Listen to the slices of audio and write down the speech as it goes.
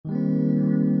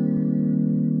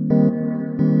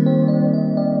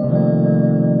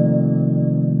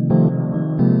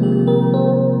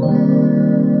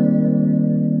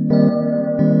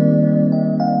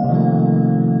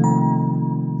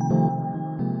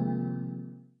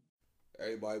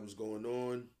Everybody was going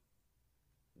on.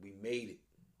 We made it.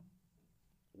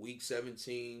 Week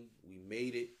 17, we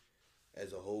made it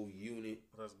as a whole unit.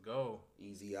 Let's go.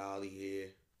 Easy Ollie here.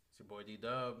 It's your boy D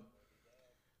Dub.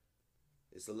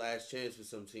 It's the last chance for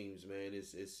some teams, man.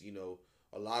 It's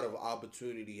a lot of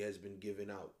opportunity has been given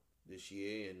out this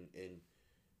year, and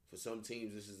for some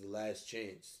teams this is the last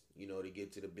chance, to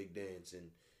get to the big dance, and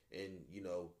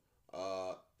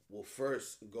we'll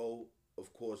first go,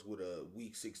 of course, with a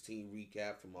Week 16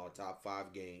 recap from our top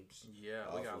 5 games.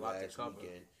 Yeah, we got a lot to cover.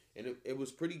 Weekend. And it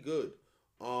was pretty good.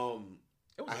 I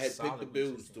had picked the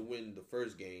Bills to win the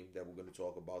first game that we're going to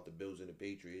talk about, the Bills and the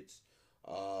Patriots.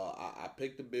 I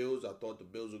picked the Bills. I thought the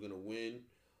Bills were going to win.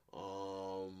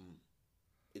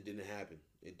 It didn't happen.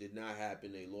 It did not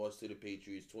happen. They lost to the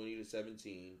Patriots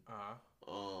 20-17.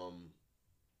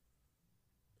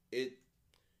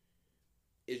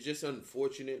 It's just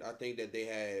unfortunate. I think that they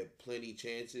had plenty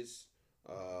chances.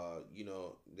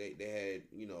 They had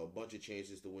a bunch of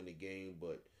chances to win the game,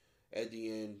 but at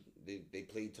the end they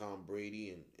played Tom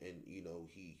Brady, and he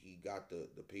got the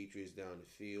Patriots down the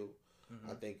field.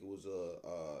 I think it was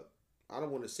I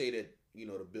don't want to say that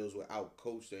the Bills were out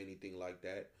coached or anything like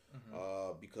that,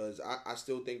 because I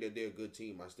still think that they're a good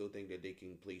team. I still think that they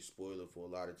can play spoiler for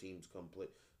a lot of teams come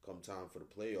time for the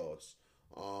playoffs.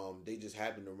 They just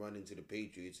happened to run into the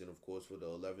Patriots, and of course, for the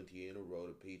 11th year in a row,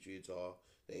 the Patriots are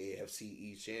the AFC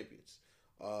East champions.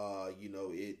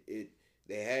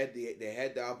 They had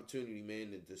the opportunity,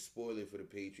 man, to spoil it for the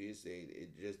Patriots.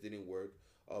 It just didn't work.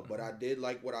 But I did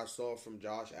like what I saw from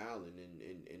Josh Allen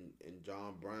and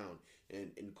John Brown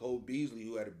and Cole Beasley,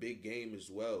 who had a big game as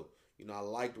well. I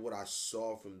liked what I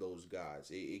saw from those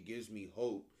guys. It gives me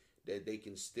hope that they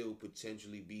can still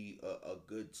potentially be a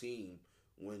good team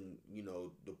when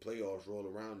the playoffs roll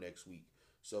around next week.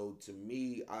 So to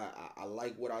me, I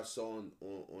like what I saw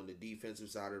on the defensive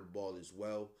side of the ball as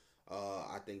well.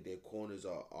 I think their corners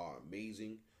are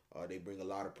amazing. They bring a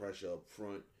lot of pressure up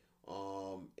front.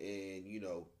 I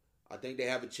think they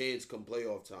have a chance come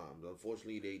playoff time.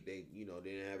 Unfortunately, they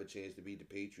didn't have a chance to beat the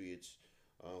Patriots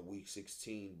week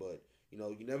 16, but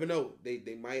you never know.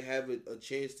 They might have a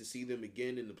chance to see them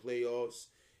again in the playoffs,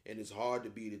 and it's hard to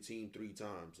beat a team 3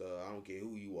 times. I don't care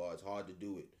who you are, it's hard to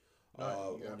do it.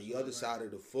 On the other side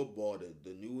of the football,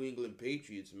 the New England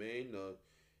Patriots, man,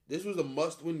 this was a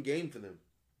must-win game for them.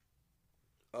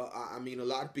 I mean, a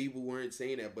lot of people weren't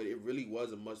saying that, but it really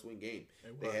was a must-win game.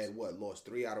 They had lost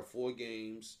 3 out of 4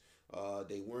 games.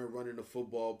 They weren't running the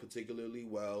football particularly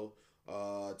well.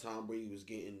 Tom Brady was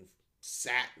getting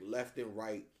sacked left and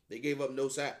right. They gave up no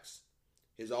sacks.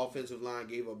 His offensive line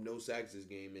gave up no sacks this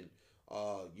game, and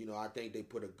I think they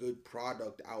put a good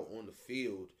product out on the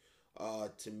field.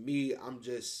 To me, I'm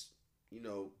just,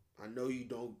 I know you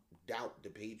don't doubt the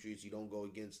Patriots. You don't go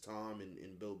against Tom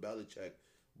and Bill Belichick.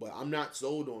 But I'm not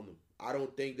sold on them. I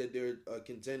don't think that they're a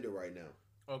contender right now.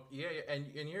 Oh yeah, and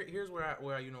here's where I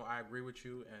agree with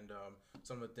you, and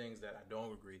some of the things that I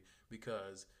don't agree,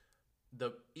 because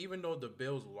even though the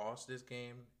Bills lost this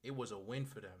game, it was a win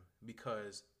for them,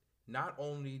 because not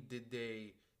only did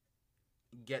they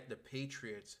get the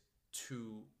Patriots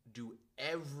to do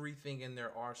everything in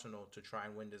their arsenal to try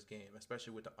and win this game,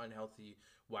 especially with the unhealthy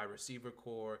wide receiver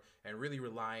core and really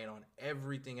relying on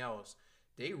everything else.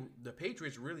 The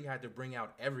Patriots really had to bring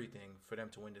out everything for them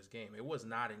to win this game. It was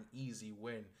not an easy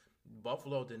win.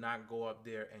 Buffalo did not go up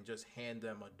there and just hand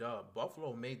them a dub.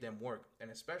 Buffalo made them work,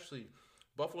 and especially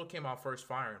Buffalo came out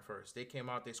firing first. They came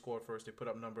out, they scored first, they put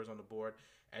up numbers on the board,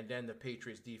 and then the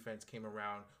Patriots defense came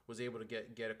around, was able to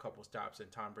get a couple stops,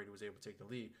 and Tom Brady was able to take the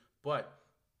lead. But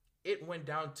it went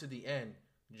down to the end.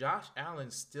 Josh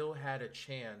Allen still had a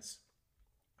chance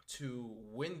to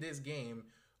win this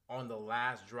game on the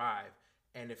last drive.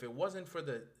 And if it wasn't for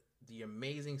the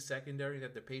amazing secondary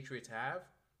that the Patriots have,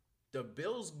 the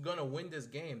Bills gonna win this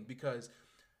game, because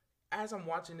as I'm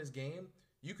watching this game,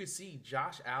 you could see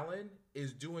Josh Allen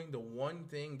is doing the one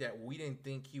thing that we didn't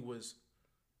think he was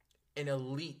an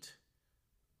elite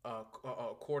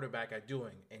quarterback at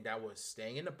doing, and that was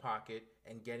staying in the pocket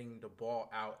and getting the ball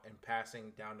out and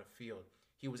passing down the field.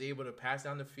 He was able to pass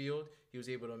down the field. He was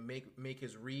able to make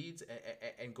his reads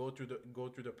and go through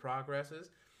the progresses.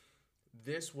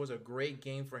 This was a great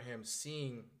game for him,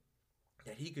 seeing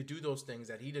that he could do those things,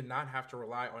 that he did not have to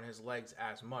rely on his legs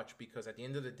as much, because at the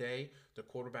end of the day, the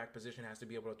quarterback position has to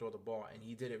be able to throw the ball, and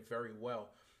he did it very well.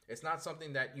 It's not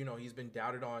something that, he's been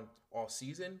doubted on all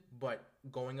season, but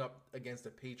going up against the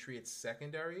Patriots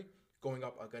secondary, going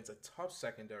up against a tough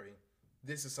secondary,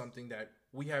 this is something that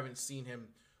we haven't seen him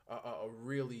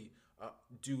really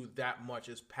do that much,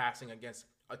 is passing against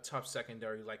a tough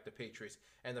secondary like the Patriots.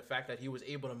 And the fact that he was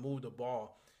able to move the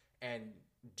ball and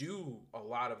do a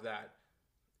lot of that,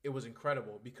 it was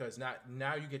incredible because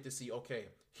now you get to see, okay,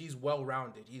 he's well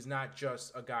rounded. He's not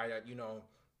just a guy that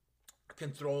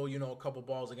can throw a couple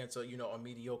balls against a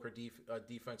mediocre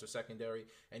defense or secondary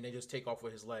and then just take off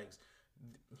with his legs.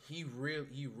 He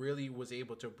really was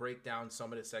able to break down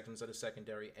some of the segments of the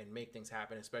secondary and make things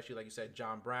happen. Especially like you said,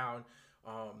 John Brown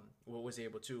was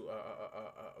able to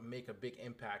make a big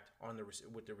impact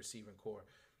with the receiving core.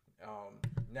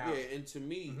 Now, yeah, and to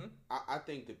me, I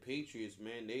think the Patriots,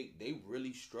 man, they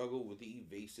really struggle with the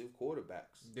evasive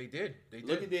quarterbacks. They did.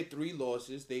 Look at their 3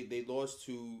 losses. They lost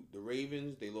to the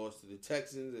Ravens, they lost to the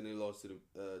Texans, and they lost to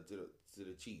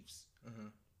the Chiefs.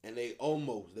 And they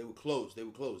were close.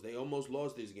 They almost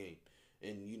lost this game.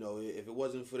 And if it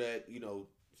wasn't for that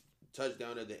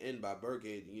touchdown at the end by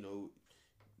Burkhead,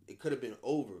 it could have been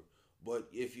over. But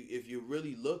if you're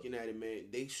really looking at it,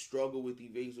 man, they struggle with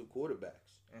evasive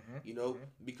quarterbacks.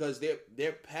 Because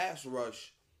their pass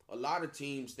rush, a lot of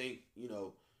teams think,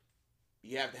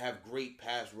 you have to have great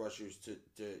pass rushers to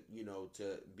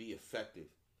be effective.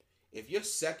 If your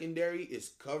secondary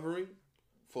is covering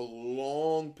for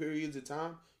long periods of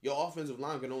time, your offensive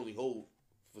line can only hold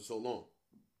for so long.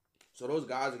 So those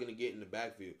guys are going to get in the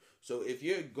backfield. So if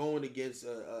you're going against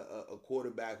a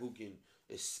quarterback who can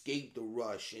escape the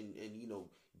rush and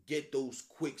get those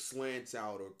quick slants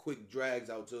out or quick drags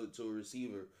out to a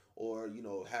receiver, or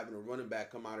having a running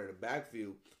back come out of the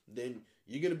backfield, then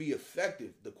you're going to be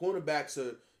effective. The cornerbacks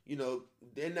are,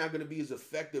 they're not going to be as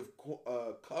effective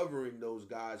covering those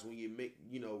guys when you make,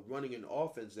 running an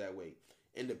offense that way.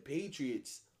 And the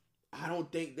Patriots, I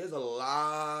don't think there's a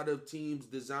lot of teams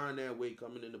designed that way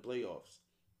coming in the playoffs.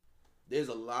 There's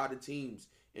a lot of teams,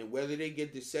 and whether they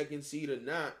get the second seed or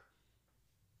not,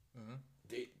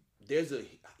 there's a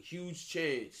huge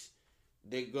chance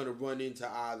they're going to run into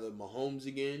either Mahomes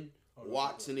again,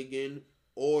 Watson again,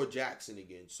 or Jackson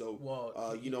again. So,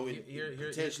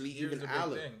 potentially even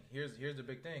Allen. Here's the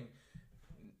big thing.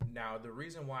 Now, the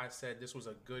reason why I said this was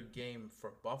a good game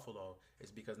for Buffalo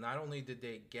is because not only did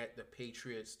they get the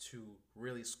Patriots to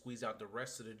really squeeze out the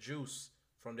rest of the juice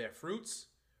from their fruits,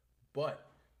 but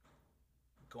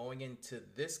going into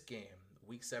this game,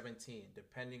 Week 17,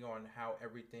 depending on how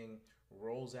everything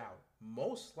rolls out,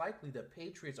 most likely the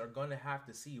Patriots are going to have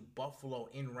to see Buffalo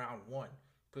in round 1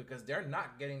 because they're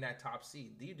not getting that top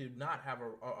seed. They do not have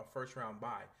a first round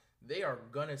bye. They are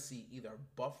going to see either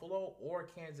Buffalo or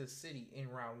Kansas City in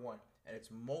round 1, and it's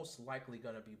most likely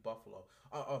going to be Buffalo.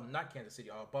 Not Kansas City,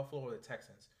 Buffalo or the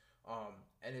Texans.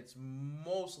 And it's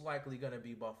most likely going to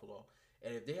be Buffalo.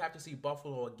 And if they have to see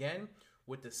Buffalo again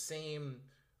with the same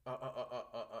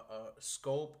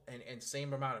scope and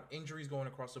same amount of injuries going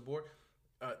across the board,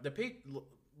 I'm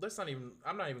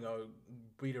not even going to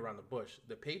beat around the bush.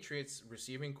 The Patriots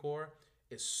receiving core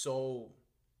is so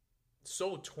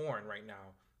torn right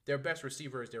now. Their best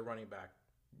receiver is their running back.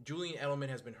 Julian Edelman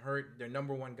has been hurt. Their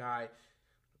number one guy,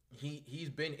 he's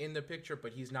been in the picture,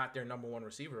 but he's not their number one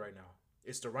receiver right now.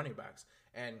 It's the running backs.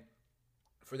 And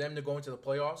for them to go into the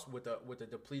playoffs with a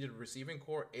depleted receiving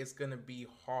core, it's going to be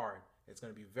hard. It's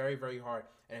going to be very, very hard.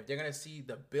 And if they're going to see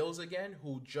the Bills again,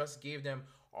 who just gave them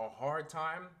a hard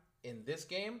time in this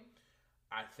game,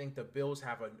 I think the Bills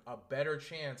have a better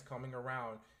chance coming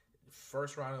around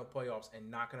first round of the playoffs and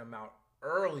knocking them out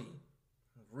early,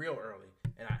 real early.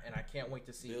 And I can't wait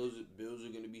to see. Bills are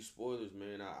going to be spoilers,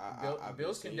 man.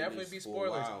 Bills can definitely be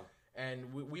spoilers.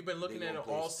 And we've been looking at it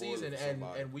all season,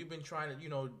 and we've been trying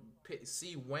to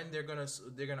see when they're gonna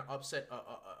upset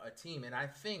a team. And I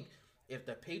think if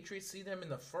the Patriots see them in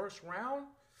the first round,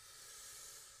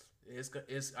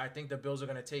 I think the Bills are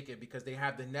gonna take it because they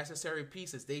have the necessary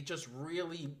pieces. They just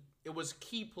really, it was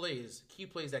key plays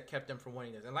that kept them from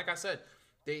winning this. And like I said,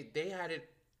 they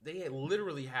had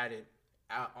literally had it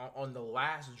on the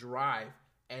last drive,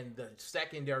 and the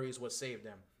secondary is what saved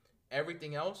them.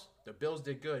 Everything else, the Bills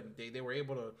did good. They were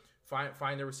able to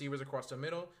find their receivers across the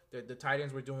middle. The tight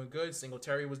ends were doing good.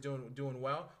 Singletary was doing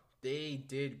well. They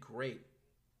did great.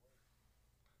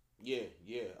 Yeah.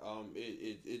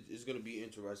 It's gonna be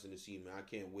interesting to see, man. I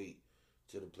can't wait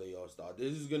till the playoffs start.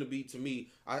 This is gonna be, to me,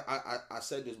 I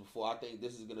said this before. I think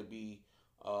this is gonna be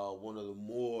one of the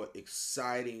more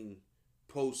exciting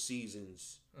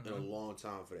postseasons in a long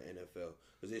time for the NFL,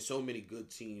 because there's so many good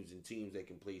teams and teams that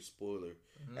can play spoiler.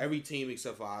 Every team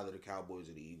except for either the Cowboys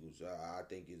or the Eagles, I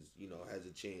think has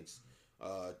a chance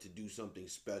to do something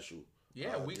special.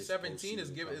 Yeah, Week 17 is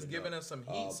giving us some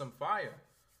heat, some fire.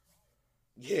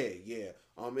 Yeah.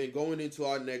 And going into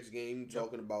our next game,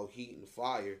 talking about heat and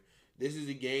fire, this is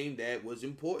a game that was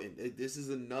important. This is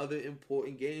another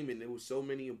important game, and there were so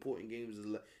many important games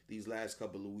these last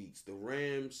couple of weeks. The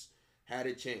Rams had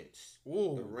a chance.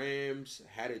 Ooh. The Rams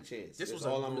had a chance. This That's was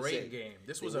all a I'm gonna great say. game.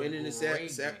 This They was a went great into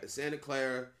game. Santa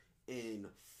Clara and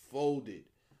folded.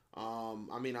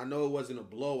 I mean, I know it wasn't a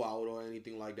blowout or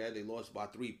anything like that. They lost by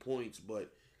 3 points,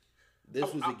 but this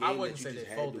was a game I wouldn't that say you just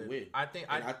they had folded. to win. I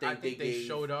think they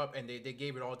showed up and they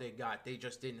gave it all they got. They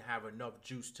just didn't have enough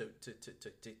juice to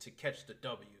catch the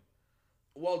W.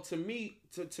 Well, to me,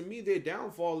 their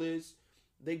downfall is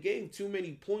they gave too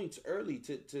many points early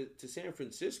to San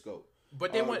Francisco.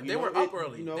 But they went. They were up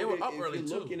early. They were up early too.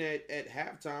 too. Looking at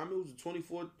halftime, it was a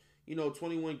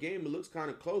 24-21 game. It looks kind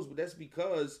of close, but that's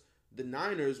because the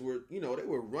Niners were, they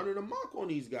were running amok on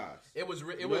these guys. It was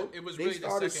really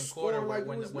the second quarter like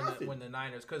when the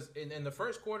Niners, because in the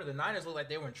first quarter the Niners looked like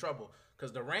they were in trouble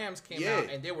because the Rams came out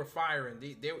and they were firing.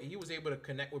 He was able to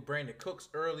connect with Brandon Cooks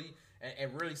early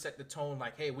and really set the tone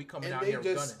like, hey, we coming out here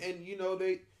gunning.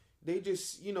 And they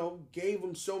just gave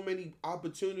them so many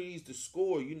opportunities to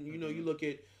score. You look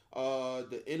at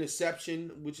the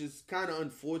interception, which is kind of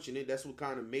unfortunate. That's what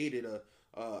kind of made it a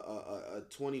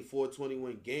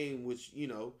 24-21 game, which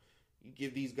you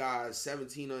give these guys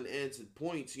 17 unanswered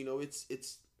points.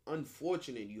 It's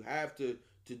unfortunate. You have to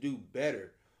do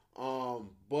better.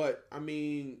 But I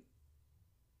mean,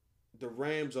 the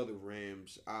Rams are the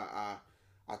Rams. I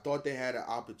thought they had an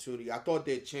opportunity. I thought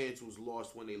their chance was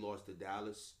lost when they lost to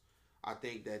Dallas. I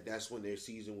think that's when their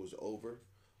season was over.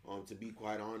 To be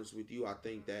quite honest with you, I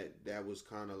think that was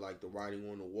kind of like the writing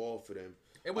on the wall for them.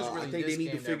 It was really. I think they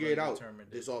need to figure it out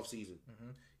this offseason.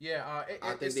 Yeah,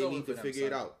 I think they need to figure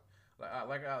it out.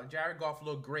 Jared Goff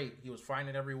looked great. He was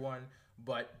finding everyone,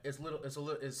 but it's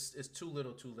too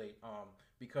little, too late.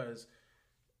 Because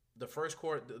the first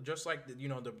quarter, just like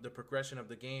the progression of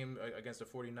the game against the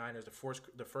 49ers,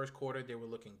 the first quarter they were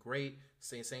looking great.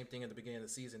 Same thing at the beginning of the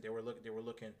season. They were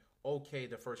looking okay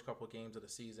the first couple of games of the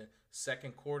season.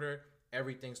 Second quarter,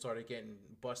 everything started getting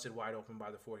busted wide open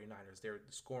by the 49ers. They were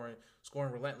scoring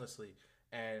relentlessly,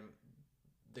 and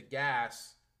the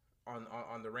gas on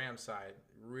the Rams side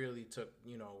really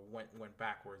went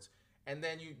backwards. And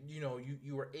then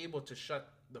you were able to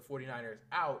shut the 49ers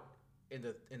out in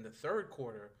the third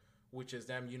quarter, which is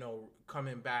them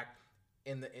coming back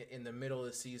in the middle of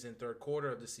the season, third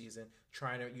quarter of the season,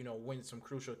 trying to win some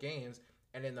crucial games.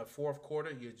 And in the fourth quarter,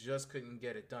 you just couldn't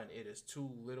get it done. It is too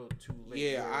little, too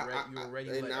late. Yeah,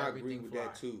 I agree with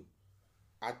that too.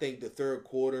 I think the third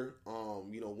quarter,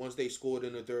 once they scored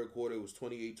in the third quarter, it was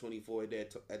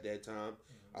 28-24 at that time.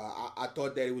 I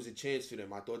thought that it was a chance for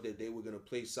them. I thought that they were going to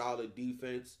play solid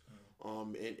defense,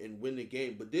 and win the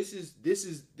game. But this is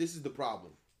the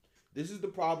problem. This is the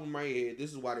problem right here.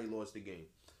 This is why they lost the game.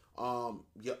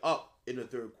 You're up in the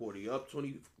third quarter. You're up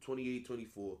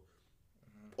 28-24.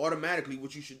 Automatically,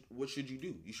 what should you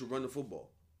do? You should run the football.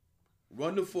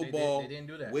 Run the football. They didn't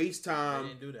do that. Waste time. They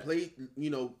didn't do that. Play.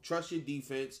 Trust your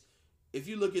defense. If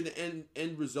you look at the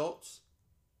end results,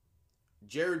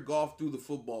 Jared Goff threw the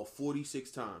football 46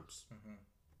 times. Mm-hmm.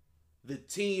 The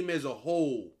team as a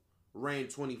whole ran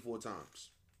 24 times.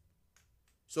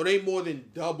 So they more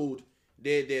than doubled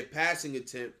their passing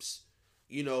attempts,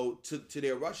 to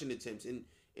their rushing attempts. And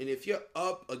if you're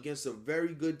up against a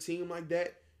very good team like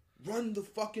that, run the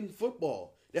fucking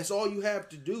football. That's all you have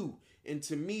to do. And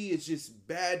to me, it's just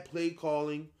bad play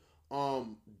calling.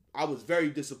 I was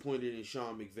very disappointed in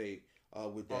Sean McVay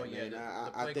with that, man.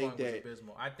 I think that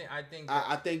abysmal. I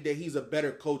think that he's a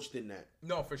better coach than that.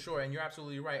 No, for sure, and you're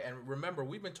absolutely right. And remember,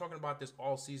 we've been talking about this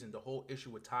all season. The whole issue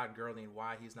with Todd Gurley and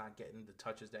why he's not getting the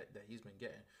touches that he's been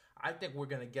getting. I think we're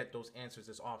gonna get those answers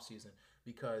this offseason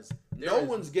because no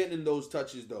one's getting those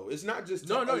touches though. It's not just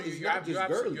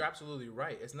you're absolutely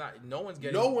right. It's not. No one's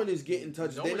getting. No one is getting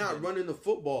touches. They're not running the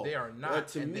football. They are not.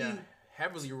 To me, they're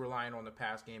heavily relying on the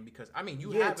pass game because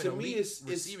you have an elite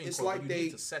receiving it's core, like you need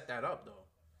to set that up though.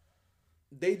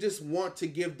 They just want to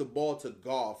give the ball to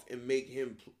Goff and make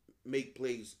him make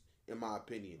plays. In my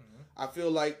opinion, I feel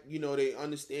like they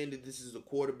understand that this is a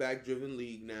quarterback-driven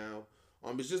league now.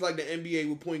 It's just like the NBA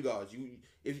with point guards.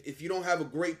 If you don't have a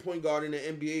great point guard in the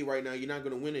NBA right now, you're not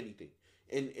going to win anything.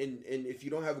 And if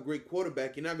you don't have a great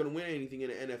quarterback, you're not going to win anything in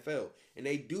the NFL. And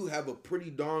they do have a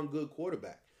pretty darn good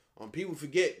quarterback. People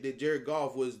forget that Jared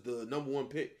Goff was the number 1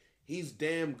 pick. He's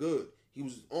damn good. He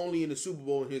was only in the Super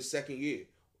Bowl in his second year.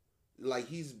 Like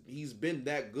he's been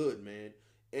that good, man.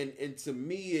 And to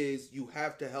me is you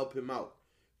have to help him out.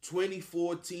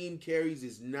 24 team carries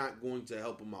is not going to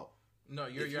help him out. No,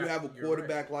 if you have a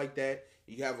quarterback like that,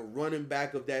 you have a running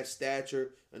back of that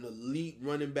stature, an elite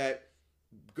running back.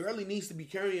 Gurley needs to be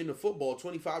carrying the football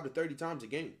 25 to 30 times a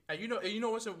game. And you know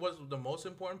what's the most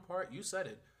important part? You said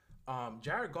it.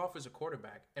 Jared Goff is a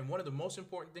quarterback, and one of the most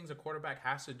important things a quarterback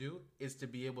has to do is to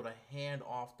be able to hand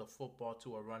off the football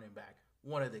to a running back.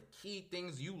 One of the key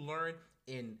things you learn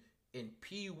in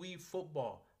Pee Wee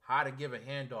football, how to give a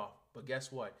handoff. But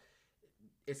guess what?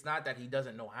 It's not that he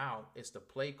doesn't know how. It's the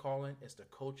play calling. It's the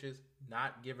coaches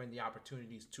not giving the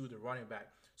opportunities to the running back.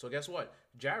 So guess what?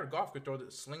 Jared Goff could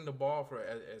sling the ball for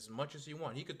as much as he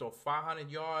wants. He could throw 500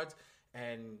 yards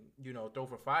and throw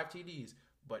for 5 TDs.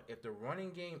 But if the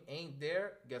running game ain't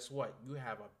there, guess what? You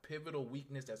have a pivotal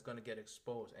weakness that's going to get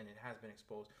exposed, and it has been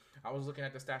exposed. I was looking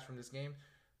at the stats from this game.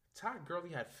 Todd Gurley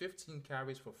had 15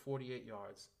 carries for 48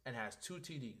 yards and has 2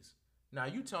 TDs. Now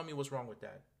you tell me what's wrong with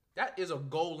that. That is a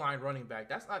goal line running back.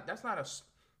 That's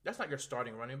not your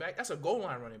starting running back. That's a goal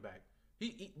line running back.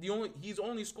 He's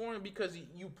only scoring because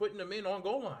you putting him in on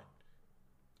goal line.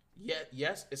 Yet,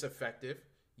 yes, it's effective.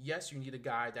 Yes, you need a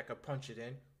guy that could punch it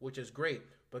in, which is great.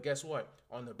 But guess what?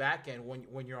 On the back end,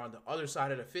 when you're on the other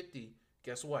side of the 50,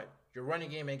 guess what? Your running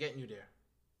game ain't getting you there.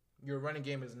 Your running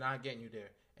game is not getting you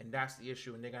there. And that's the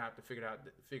issue, and they're going to have to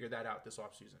figure that out this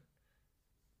offseason.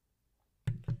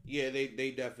 Yeah,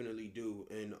 they definitely do.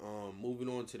 And moving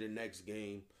on to the next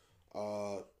game,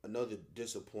 another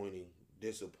disappointing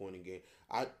game.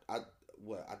 I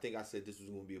think I said this was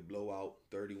going to be a blowout,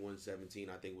 31-17,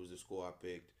 I think was the score I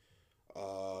picked.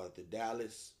 The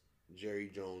Dallas Jerry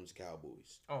Jones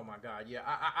Cowboys. Oh my God, yeah,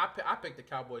 I picked the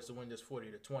Cowboys to win this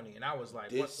 40-20, and I was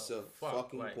like, what the fuck?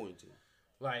 Fucking pointed.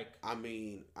 Like, I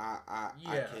mean, I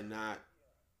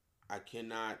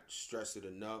cannot stress it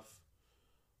enough.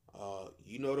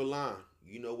 You know the line.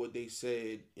 You know what they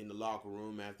said in the locker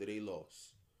room after they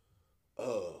lost.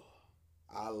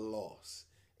 I lost,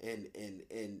 and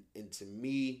to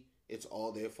me, it's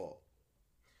all their fault.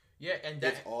 Yeah, and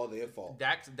it's all their fault.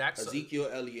 Dak Ezekiel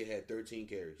Elliott had 13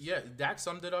 carries. Yeah, Dak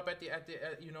summed it up at the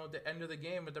end of the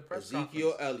game at the press conference.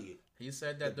 Ezekiel Elliott. He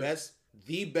said that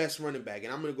the best running back,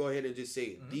 and I'm going to go ahead and just say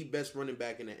it, the best running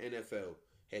back in the NFL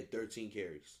had 13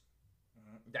 carries.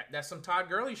 That's some Todd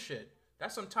Gurley shit.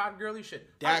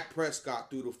 Dak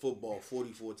Prescott threw the football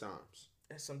 44 times.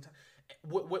 That's some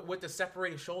with the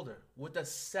separated shoulder.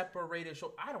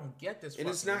 I don't get this. And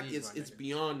it's not. It's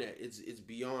beyond that. It's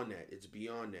beyond that. It's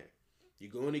beyond that.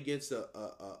 You're going against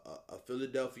a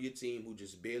Philadelphia team who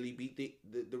just barely beat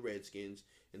the Redskins,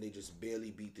 and they just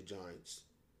barely beat the Giants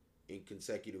in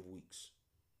consecutive weeks.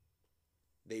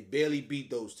 They barely beat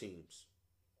those teams.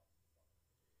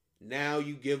 Now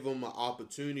you give them an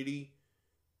opportunity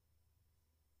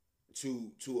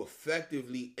to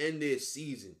effectively end their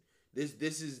season.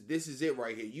 This is it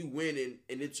right here. You win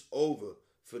and it's over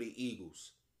for the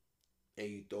Eagles, and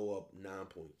you throw up 9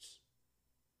 points.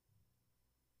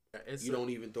 You don't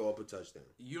even throw up a touchdown.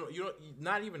 You don't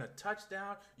not even a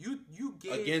touchdown. You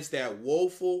gave against that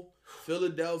woeful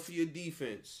Philadelphia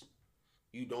defense.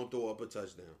 You don't throw up a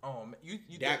touchdown. You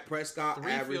Dak Prescott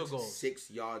averaged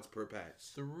 6 yards per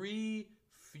pass. 3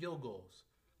 field goals.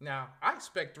 Now, I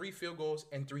expect 3 field goals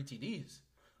and 3 TDs.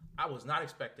 I was not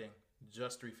expecting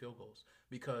just 3 field goals,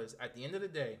 because at the end of the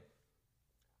day,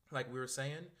 like we were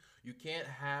saying, you can't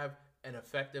have an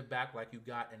effective back like you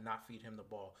got and not feed him the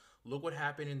ball. Look what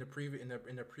happened in the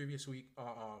previous week.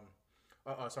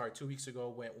 2 weeks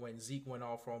ago when Zeke went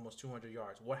off for almost 200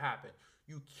 yards. What happened?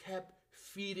 You kept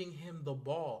feeding him the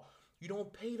ball. You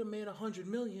don't pay the man $100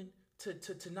 million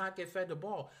to not get fed the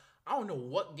ball. I don't know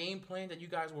what game plan that you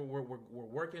guys were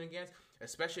working against,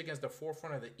 especially against the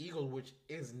forefront of the Eagles, which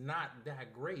is not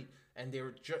that great, and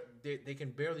they can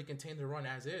barely contain the run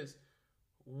as is.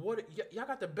 Y'all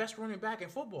got the best running back in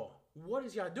football. What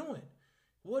is y'all doing?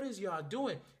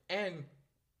 And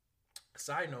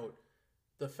side note,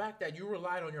 the fact that you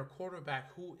relied on your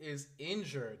quarterback who is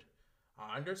injured.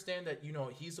 I understand that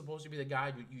he's supposed to be the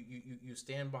guy you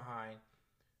stand behind,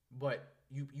 but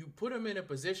you put him in a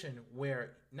position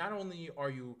where not only are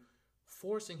you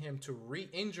forcing him to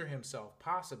re-injure himself,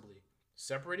 possibly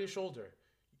separate his shoulder,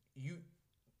 you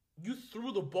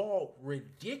threw the ball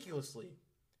ridiculously,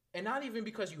 and not even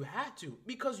because you had to,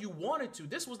 because you wanted to.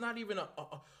 This was not even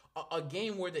a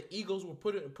game where the Eagles were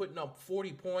putting up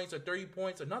 40 points or 30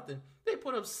 points or nothing. They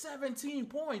put up 17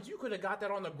 points. You could have got that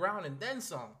on the ground and then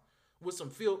some. With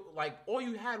some all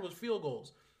you had was field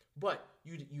goals, but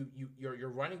your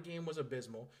running game was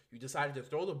abysmal. You decided to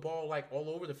throw the ball all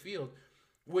over the field,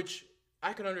 which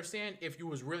I can understand if you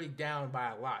was really down by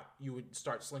a lot, you would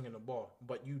start slinging the ball.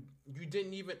 But you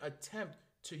didn't even attempt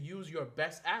to use your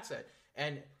best asset.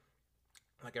 And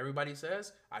like everybody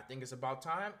says, I think it's about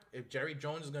time. If Jerry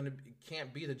Jones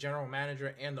can't be the general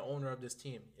manager and the owner of this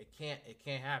team, it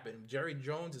can't happen. Jerry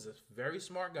Jones is a very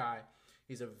smart guy.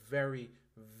 He's a very,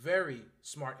 very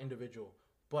smart individual.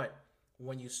 But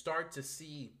when you start to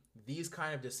see these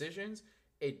kind of decisions,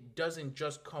 it doesn't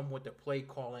just come with the play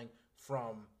calling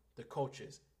from the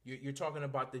coaches. You're talking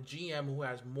about the GM who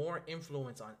has more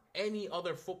influence on any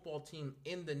other football team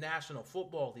in the National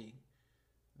Football League.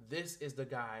 This is the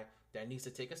guy that needs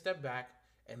to take a step back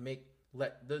and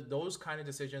let those kind of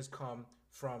decisions come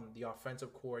from the offensive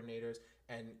coordinators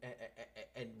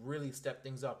and really step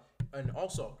things up. And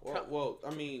also,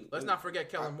 let's not forget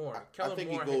Kellen Moore. I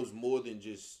think it goes more than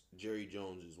just Jerry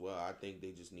Jones as well. I think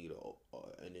they just need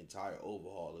an entire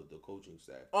overhaul of the coaching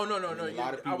staff. Oh no!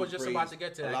 I was just about to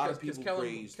get to that because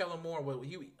Kellen Moore,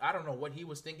 I don't know what he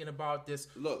was thinking about this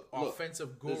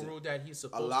offensive guru that he's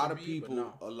supposed to be.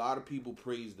 A lot of people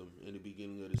praised him in the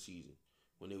beginning of the season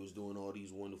when they was doing all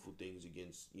these wonderful things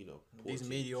against these teams.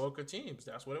 Mediocre teams.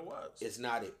 That's what it was. It's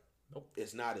not it. Nope.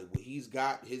 It's not it. What he's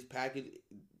got, his package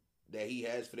that he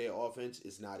has for their offense,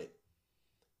 is not it.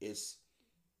 It's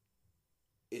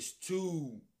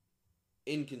too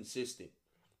inconsistent.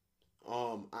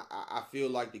 I feel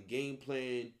like the game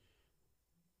plan,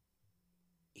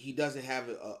 he doesn't have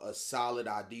a solid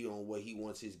idea on what he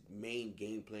wants his main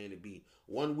game plan to be.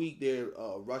 1 week they're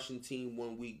a rushing team,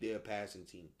 1 week they're a passing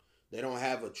team. They don't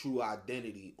have a true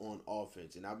identity on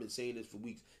offense. And I've been saying this for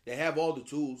weeks. They have all the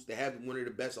tools. They have one of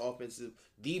the best offensive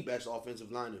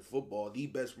line in football, the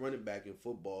best running back in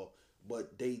football,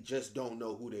 but they just don't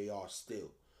know who they are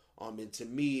still. And to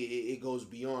me, it goes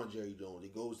beyond Jerry Jones.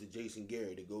 It goes to Jason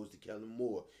Garrett. It goes to Kellen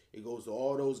Moore. It goes to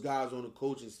all those guys on the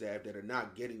coaching staff that are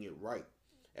not getting it right.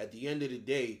 At the end of the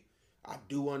day, I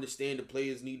do understand the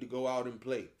players need to go out and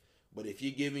play. But if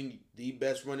you're giving the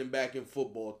best running back in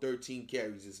football 13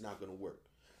 carries, it's not going to work.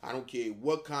 I don't care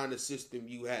what kind of system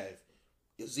you have.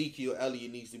 Ezekiel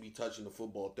Elliott needs to be touching the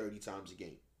football 30 times a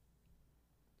game.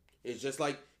 It's just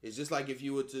like if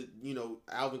you were to,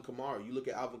 Alvin Kamara. You look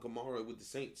at Alvin Kamara with the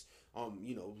Saints,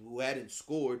 who hadn't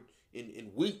scored in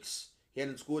weeks. He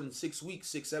hadn't scored in 6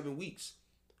 weeks, 7 weeks.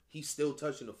 He's still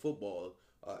touching the football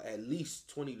at least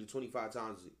 20 to 25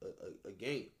 times a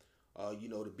game.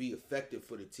 To be effective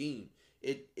for the team.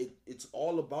 It's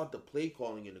all about the play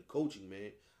calling and the coaching,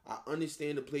 man. I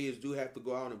understand the players do have to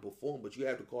go out and perform, but you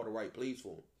have to call the right plays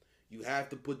for them. You have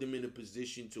to put them in a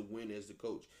position to win as the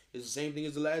coach. It's the same thing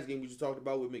as the last game we just talked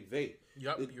about with McVay.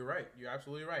 Yep, you're right. You're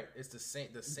absolutely right. It's the same.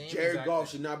 Jared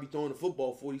Goff should not be throwing the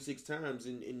football 46 times,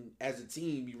 and as a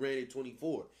team, you ran it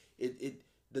 24.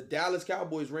 The Dallas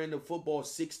Cowboys ran the football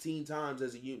 16 times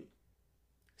as a unit.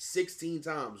 16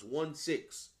 times,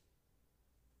 1-6.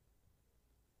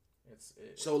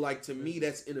 To me,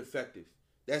 that's ineffective.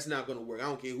 That's not going to work. I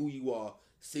don't care who you are.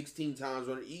 16 times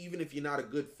running, even if you're not a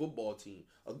good football team,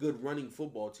 a good running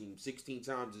football team, 16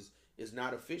 times is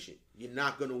not efficient. You're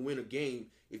not going to win a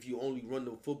game if you only run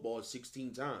the football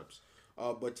 16 times.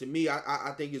 But to me,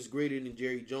 I think it's greater than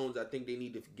Jerry Jones. I think they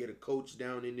need to get a coach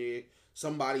down in there,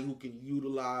 somebody who can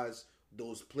utilize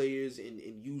those players and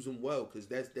use them well, because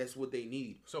that's what they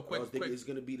need. So it's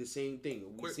going to be the same thing.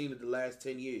 We've seen it the last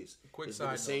 10 years. It's been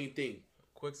the same thing.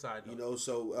 Quick side note.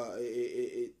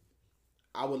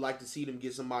 I would like to see them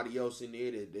get somebody else in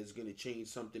there that's going to change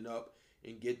something up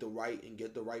and get the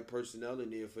right personnel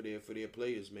in there for their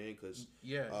players, man. Because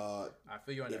I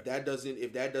feel you on that.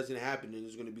 If that doesn't happen, then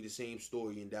it's going to be the same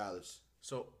story in Dallas.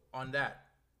 So on that,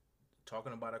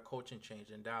 talking about a coaching change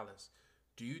in Dallas,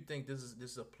 do you think this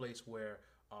is a place where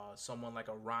someone like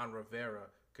a Ron Rivera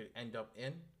could end up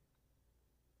in?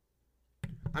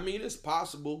 I mean, it's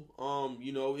possible.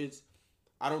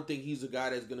 I don't think he's a guy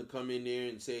that's gonna come in there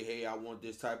and say, "Hey, I want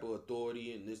this type of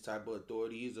authority and this type of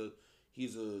authority."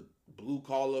 He's a blue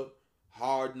collar,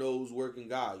 hard nosed working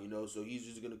guy. So he's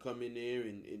just gonna come in there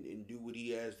and do what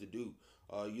he has to do.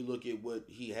 You look at what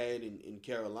he had in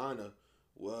Carolina.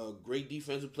 Great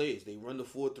defensive players. They run the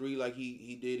 4-3 like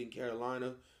he did in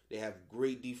Carolina. They have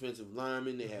great defensive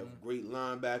linemen. They have great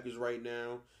linebackers right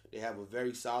now. They have a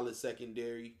very solid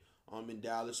secondary in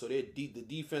Dallas. So the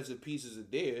defensive pieces are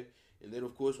there. And then,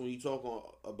 of course, when you talk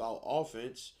about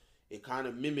offense, it kind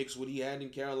of mimics what he had in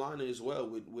Carolina as well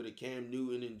with a Cam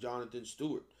Newton and Jonathan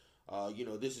Stewart.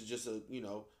 This is just I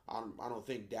don't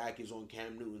think Dak is on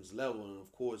Cam Newton's level. And,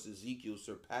 of course, Ezekiel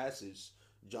surpasses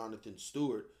Jonathan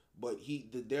Stewart. But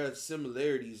there are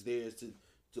similarities there as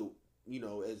to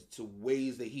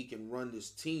ways that he can run this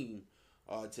team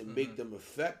to make them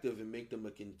effective and make them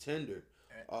a contender.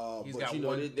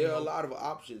 There are a lot of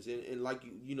options, and like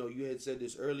you had said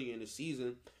this earlier in the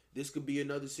season, this could be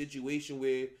another situation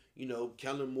where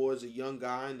Kellen Moore is a young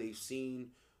guy and they've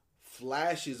seen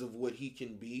flashes of what he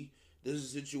can be. This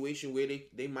is a situation where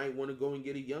they might want to go and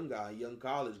get a young guy, a young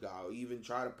college guy, or even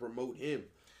try to promote him,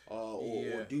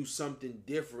 or do something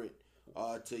different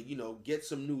to get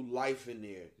some new life in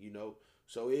there.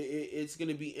 So it's going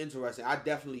to be interesting. I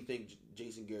definitely think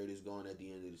Jason Garrett is gone at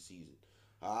the end of the season.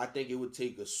 I think it would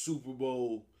take a Super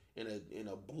Bowl and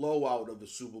a blowout of a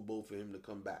Super Bowl for him to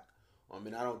come back.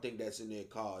 I don't think that's in their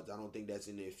cards. I don't think that's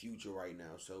in their future right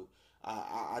now. So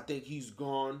I think he's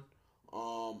gone.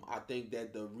 I think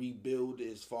that the rebuild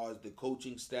as far as the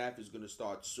coaching staff is going to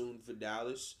start soon for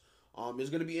Dallas. It's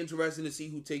going to be interesting to see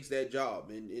who takes that job,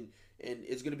 and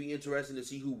it's going to be interesting to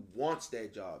see who wants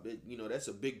that job. That's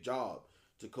a big job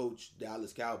to coach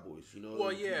Dallas Cowboys.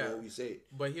 Well, yeah, you know what we say.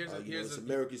 But here's it's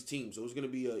America's team, so it's going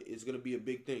to be a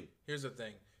big thing. Here's the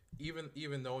thing.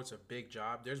 Even though it's a big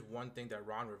job, there's one thing that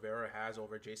Ron Rivera has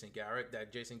over Jason Garrett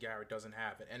that Jason Garrett doesn't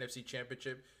have: an NFC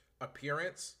Championship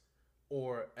appearance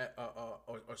or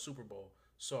a Super Bowl.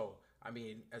 So,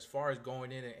 as far as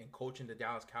going in and coaching the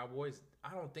Dallas Cowboys,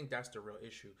 I don't think that's the real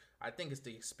issue. I think it's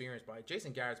the experience. But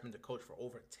Jason Garrett's been the coach for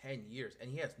over 10 years,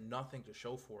 and he has nothing to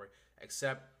show for it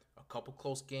except a couple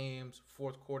close games,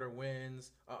 fourth quarter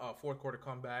wins, fourth quarter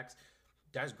comebacks.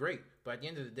 That's great, but at the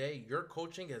end of the day, your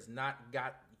coaching has not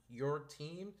got your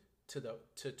team to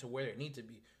where they need to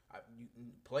be.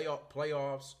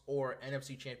 Playoffs or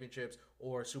NFC championships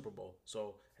or Super Bowl.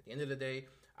 So at the end of the day,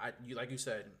 like you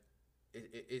said,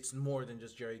 it's more than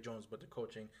just Jerry Jones, but the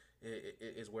coaching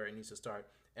is where it needs to start.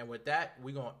 And with that,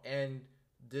 we're going to end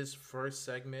this first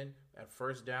segment at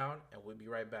First Down, and we'll be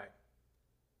right back.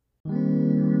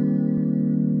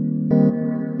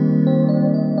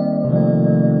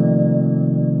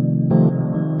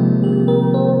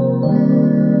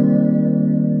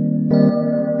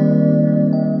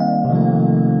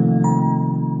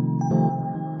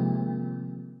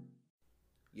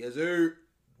 Yes, sir.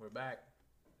 We're back.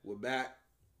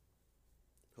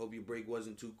 Hope your break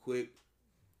wasn't too quick.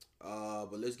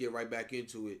 But let's get right back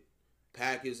into it.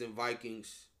 Packers and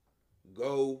Vikings.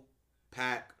 Go,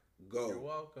 Pack, go. You're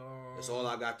welcome. That's all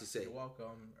I got to say. You're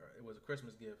welcome. It was a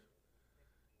Christmas gift.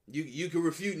 You can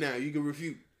refute now. You can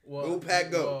refute. Go, Pack,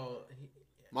 go.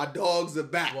 My dogs are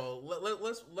back. Well,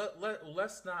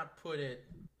 let's not put it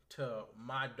to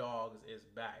my dogs is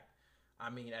back.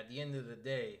 At the end of the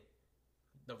day,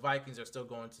 the Vikings are still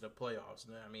going to the playoffs.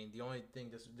 The only thing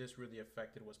this really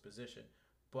affected was position.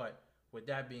 But with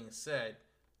that being said,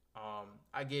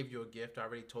 I gave you a gift. I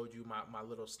already told you my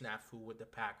little snafu with the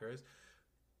Packers.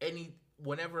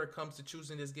 Whenever it comes to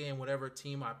choosing this game, whatever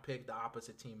team I pick, the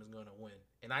opposite team is going to win.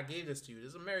 And I gave this to you. This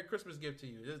is a Merry Christmas gift to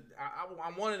you.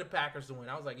 I wanted the Packers to win.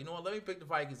 I was like, you know what? Let me pick the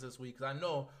Vikings this week because I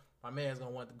know my man's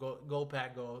going to want to go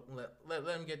Pack, go. Let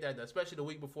him get that done, especially the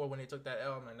week before when they took that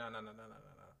L. I'm like, no.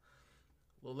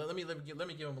 Well, let me give him a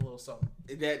little something.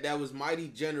 That was mighty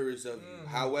generous of you.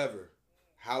 However,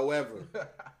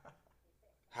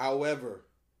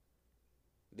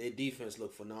 their defense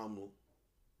looked phenomenal.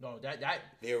 No,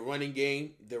 their running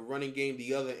game,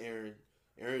 the other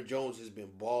Aaron Jones has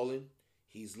been balling.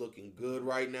 He's looking good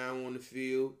right now on the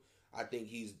field. I think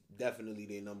he's definitely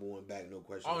their number one back, no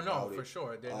question. Oh no, for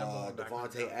sure. Their number one back.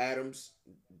 Devontae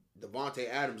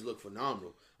Adams looked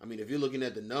phenomenal. If you're looking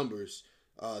at the numbers,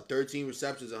 13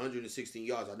 receptions, 116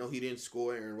 yards. I know he didn't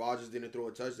score. Aaron Rodgers didn't throw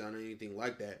a touchdown or anything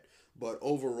like that. But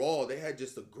overall, they had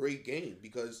just a great game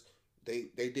because they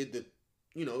did the,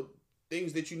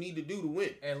 things that you need to do to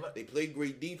win. And they played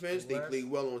great defense. They played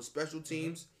well on special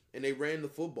teams, and they ran the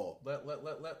football.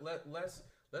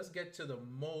 Let's get to the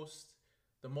most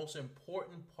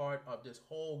important part of this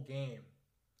whole game: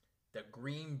 the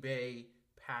Green Bay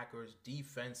Packers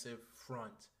defensive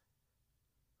front.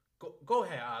 Go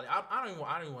ahead, Ali. I don't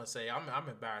even want to say. I'm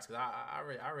embarrassed because I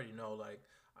already know. Like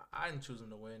I didn't choose them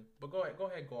to win, but go ahead,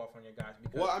 go off on your guys.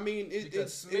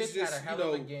 Because Smith had a hell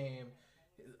of a game.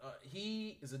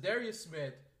 Zadarius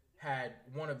Smith had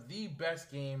one of the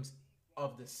best games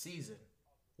of the season.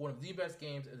 Oh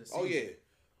yeah,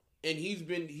 and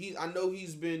I know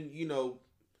he's been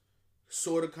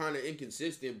sort of kind of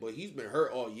inconsistent, but he's been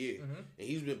hurt all year, and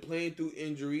he's been playing through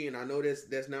injury. And I know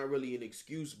that's not really an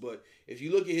excuse, but if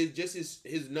you look at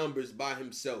his numbers by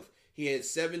himself, he had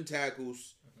 7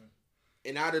 tackles,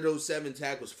 and out of those 7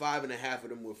 tackles, 5.5 of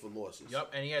them were for losses.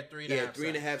 Yep, and he had 3.5. He had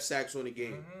 3.5 sacks on the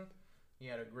game. He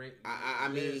had a great.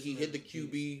 He hit the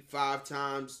QB 5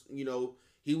 times.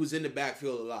 He was in the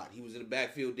backfield a lot. He was in the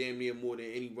backfield damn near more than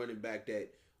any running back that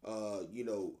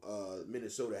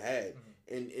Minnesota had.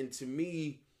 And to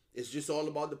me, it's just all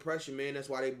about the pressure, man. That's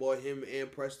why they bought him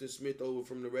and Preston Smith over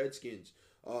from the Redskins.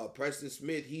 Preston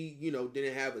Smith, he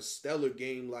didn't have a stellar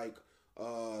game like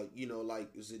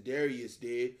Zadarius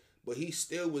did, but he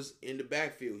still was in the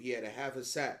backfield. He had a half a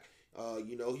sack.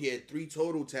 He had 3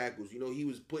 total tackles. He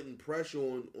was putting pressure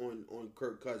on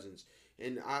Kirk Cousins.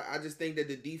 And I just think that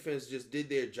the defense just did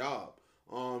their job.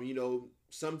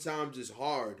 Sometimes it's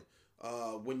hard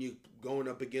when you're going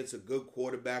up against a good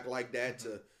quarterback like that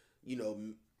to, you know,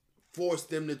 force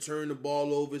them to turn the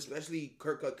ball over. Especially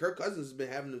Kirk Cousins has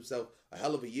been having himself a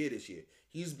hell of a year this year.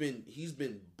 He's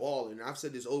been balling. I've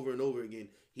said this over and over again.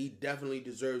 He definitely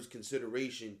deserves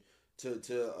consideration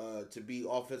to be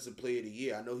offensive player of the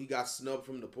year. I know he got snubbed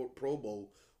from the Pro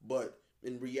Bowl, but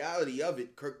in reality of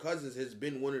it, Kirk Cousins has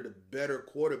been one of the better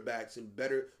quarterbacks and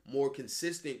better, more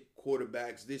consistent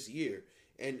quarterbacks this year.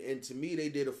 And to me, they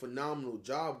did a phenomenal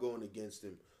job going against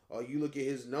him. You look at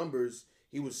his numbers,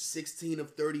 he was 16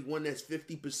 of 31. That's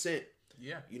 50%.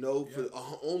 Yeah. For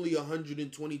only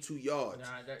 122 yards.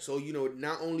 So,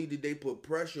 not only did they put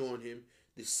pressure on him,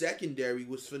 the secondary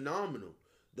was phenomenal.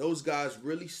 Those guys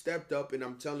really stepped up, and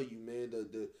I'm telling you, man,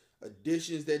 the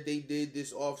additions that they did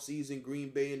this offseason, Green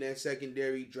Bay in that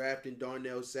secondary, drafting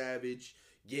Darnell Savage,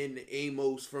 getting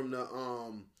Amos from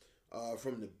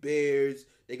the Bears.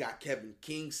 They got Kevin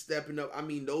King stepping up. I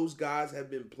mean, those guys have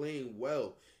been playing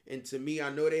well. And to me, I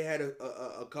know they had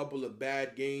a couple of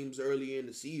bad games early in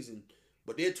the season,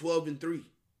 but they're 12-3.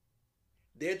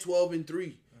 They're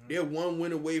 12-3. They're one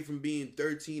win away from being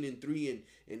 13-3.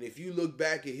 And if you look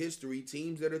back at history,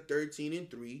 teams that are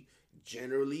 13-3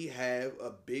 generally have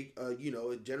a big,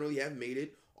 generally have made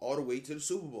it all the way to the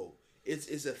Super Bowl.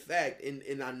 It's a fact,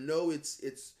 and I know it's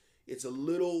a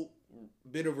little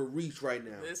bit of a reach right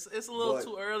now. It's a little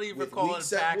too early for calling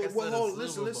Packers.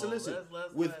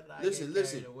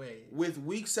 Listen. With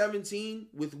week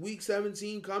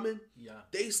 17 coming,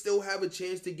 they still have a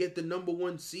chance to get the number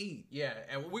 1 seed. Yeah,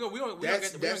 and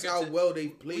that's how well they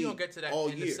played. We don't get to that all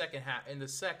in year. the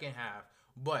second half.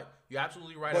 But you're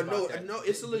absolutely right but about that. No,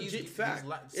 it's a legit fact.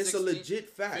 It's a legit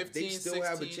fact. 15, they still 16,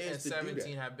 have a chance to do that.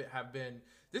 17 have been.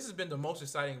 This has been the most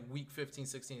exciting week 15,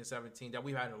 16, and 17 that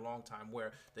we've had in a long time.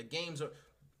 Where the games are,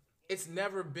 it's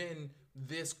never been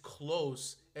this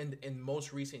close in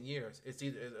most recent years. It's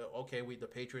either the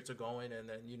Patriots are going, and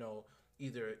then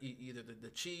either the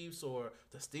Chiefs or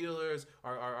the Steelers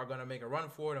are going to make a run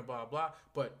for it and blah blah.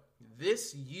 But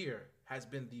this year has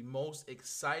been the most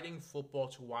exciting football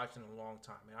to watch in a long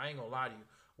time. And I ain't gonna lie to you,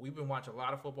 we've been watching a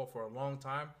lot of football for a long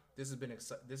time. This is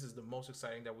the most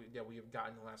exciting that we have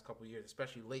gotten in the last couple of years,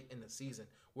 especially late in the season,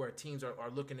 where teams are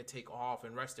looking to take off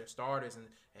and rest their starters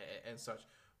and such.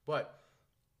 But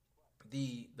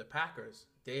the Packers,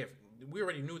 we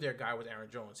already knew their guy was Aaron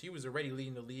Jones. He was already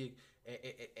leading the league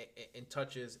in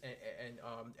touches and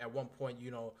at one point,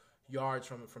 yards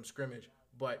from scrimmage.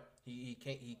 But he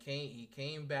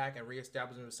came back and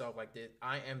reestablished himself like this.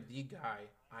 I am the guy.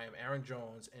 I am Aaron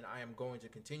Jones, and I am going to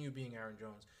continue being Aaron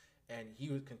Jones. And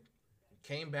he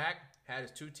came back, had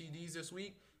his 2 TDs this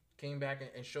week, came back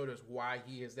and showed us why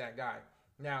he is that guy.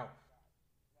 Now,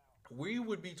 we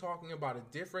would be talking about a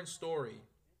different story,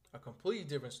 a completely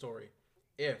different story,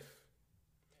 if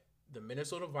the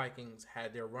Minnesota Vikings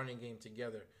had their running game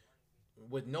together.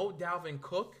 With no Dalvin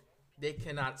Cook, they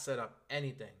cannot set up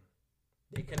anything.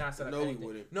 They cannot set up anything. We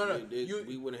wouldn't. No.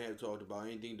 We wouldn't have talked about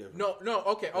anything different. No.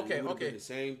 Okay. The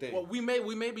same thing. Well, we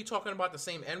may be talking about the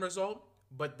same end result,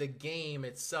 but the game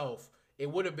itself,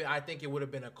 it would have been. I think it would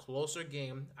have been a closer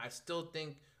game. I still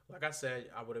think, like I said,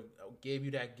 I would have gave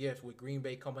you that gift with Green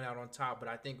Bay coming out on top. But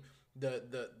I think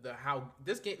the how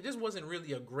this wasn't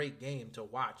really a great game to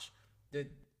watch.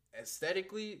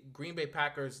 Aesthetically, Green Bay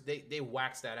Packers they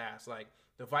waxed that ass. Like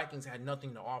the Vikings had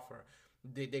nothing to offer.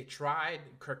 They tried.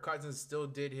 Kirk Cousins still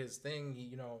did his thing.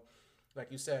 He,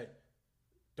 like you said,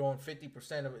 throwing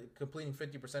 50% of it, completing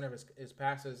 50% of his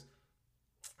passes.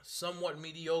 Somewhat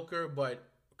mediocre, but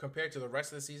compared to the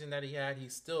rest of the season that he had, he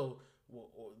still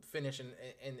will finish in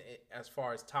as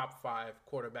far as top 5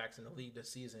 quarterbacks in the league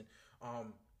this season.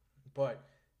 But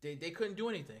they couldn't do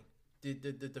anything.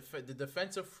 The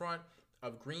defensive front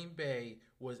of Green Bay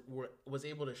was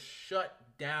able to shut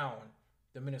down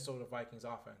the Minnesota Vikings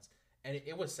offense. And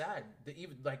it was sad.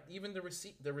 Even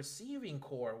the receiving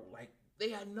core, they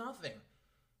had nothing.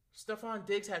 Stephon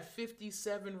Diggs had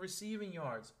 57 receiving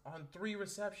yards on 3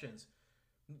 receptions.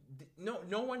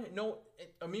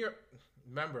 Amir.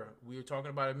 Remember, we were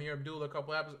talking about Amir Abdullah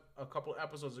a couple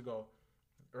episodes ago,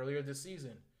 earlier this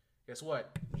season. Guess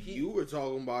what? You were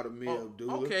talking about Amir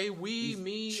Abdullah. Okay,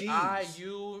 me, I,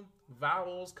 you,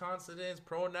 vowels, consonants,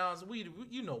 pronouns.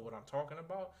 You know what I'm talking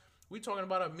about. We're talking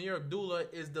about Amir Abdullah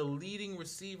is the leading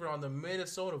receiver on the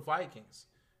Minnesota Vikings.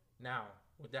 Now,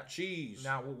 with that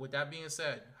being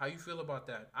said, how you feel about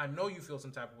that? I know you feel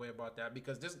some type of way about that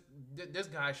because this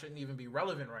guy shouldn't even be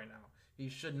relevant right now. He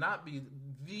should not be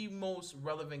the most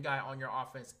relevant guy on your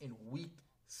offense in week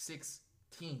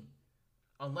 16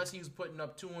 unless he's putting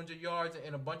up 200 yards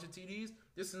and a bunch of TDs,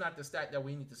 this is not the stat that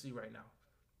we need to see right now.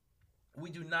 We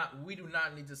do not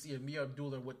need to see Amir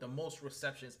Abdullah with the most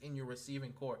receptions in your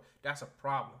receiving core. That's a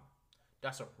problem.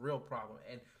 That's a real problem.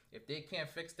 And if they can't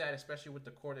fix that, especially with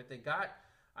the core that they got,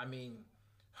 I mean,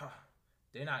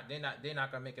 they're not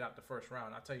gonna make it out the first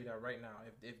round. I'll tell you that right now.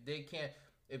 If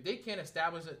they can't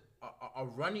establish a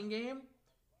running game,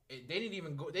 they didn't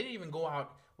even go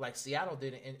out like Seattle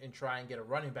did and try and get a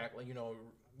running back. Like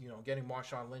getting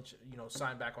Marshawn Lynch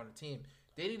signed back on the team.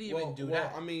 They didn't even do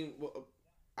that. I mean.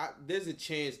 There's a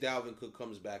chance Dalvin Cook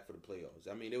comes back for the playoffs.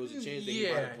 I mean, there was a chance that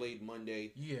he might have played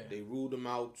Monday. Yeah. They ruled him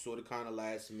out sort of kind of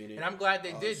last minute. And I'm glad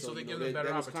they did, so they give him a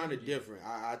better opportunity. That was kind of different.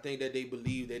 I think that they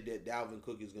believe that Dalvin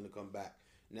Cook is going to come back.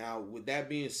 Now, with that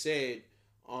being said,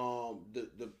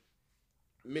 the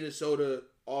Minnesota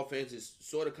offense has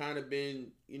sort of kind of been,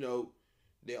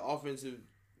 their offensive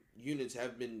units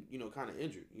have been, kind of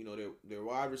injured. Their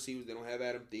wide receivers, they don't have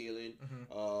Adam Thielen.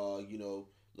 Mm-hmm.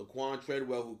 Laquan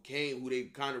Treadwell, who they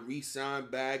kind of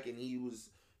re-signed back, and he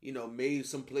was, made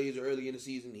some plays early in the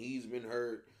season. He's been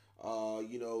hurt.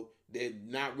 They're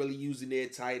not really using their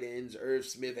tight ends. Irv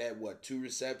Smith had 2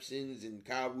 receptions, and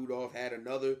Kyle Rudolph had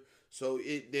another. So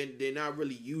they're not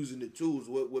really using the tools.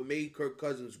 What made Kirk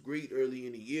Cousins great early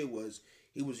in the year was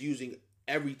he was using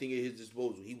everything at his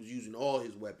disposal. He was using all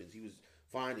his weapons. He was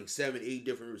finding 7-8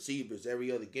 different receivers every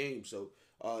other game. So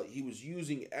he was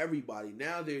using everybody.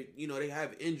 Now they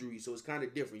have injuries, so it's kind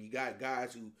of different. You got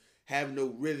guys who have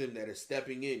no rhythm that are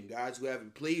stepping in. Guys who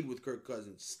haven't played with Kirk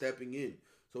Cousins stepping in.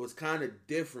 So it's kind of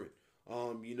different.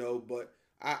 But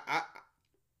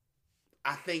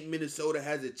I think Minnesota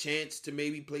has a chance to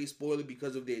maybe play spoiler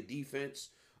because of their defense.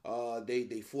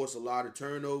 They force a lot of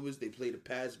turnovers. They play the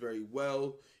pass very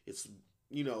well. It's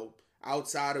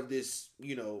outside of this,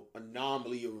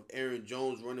 anomaly of Aaron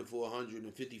Jones running for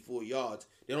 154 yards,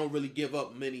 they don't really give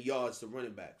up many yards to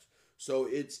running backs. So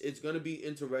it's going to be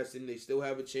interesting. They still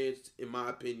have a chance, in my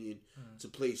opinion, to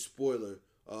play spoiler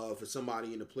for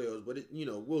somebody in the playoffs. But,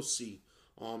 we'll see.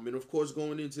 And, of course,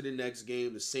 going into the next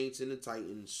game, the Saints and the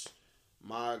Titans,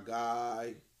 my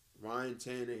guy, Ryan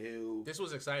Tannehill. This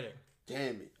was exciting.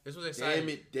 Damn it. This was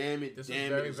exciting. Damn it. This was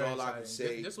very, is very all exciting. I can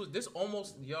say. This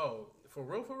almost, for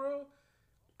real,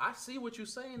 I see what you're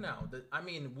saying now.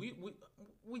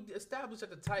 We established that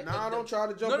the Titans. Don't try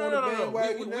to jump on the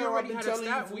bandwagon now. I've been telling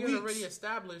you for weeks. We had already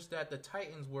established that the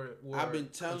Titans were I've been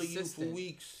telling consistent. you for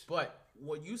weeks. But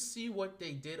what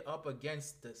they did up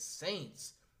against the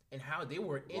Saints and how they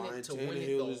were in it to win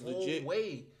it the whole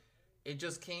way, it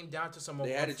just came down to some.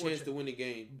 They had a chance to win the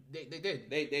game. They did.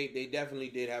 They definitely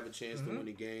did have a chance to win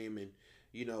the game, and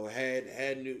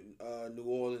had New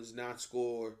Orleans not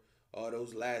score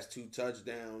those last 2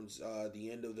 touchdowns,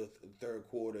 the end of the third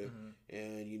quarter,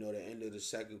 and the end of the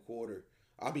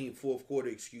fourth quarter,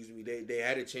 excuse me. They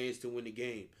had a chance to win the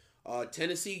game.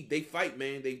 Tennessee, they fight,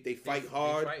 man. They fight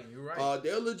hard. You're right.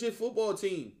 They're a legit football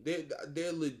team. They're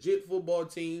a legit football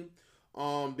team.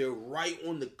 They're right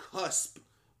on the cusp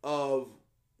of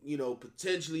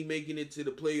potentially making it to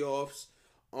the playoffs.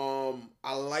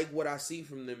 I like what I see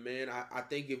from them, man. I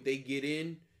think if they get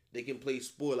in, they can play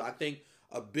spoiler. I think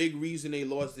a big reason they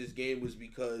lost this game was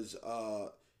because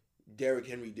Derrick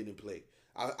Henry didn't play.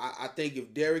 I think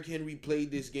if Derrick Henry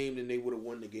played this game, then they would have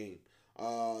won the game.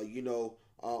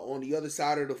 On the other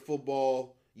side of the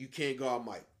football, you can't guard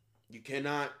Mike. You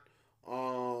cannot.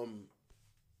 I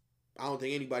don't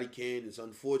think anybody can. It's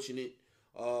unfortunate.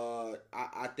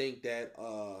 I think that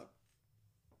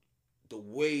the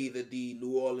way that the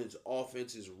New Orleans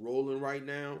offense is rolling right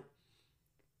now,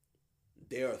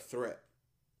 they're a threat.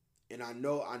 And I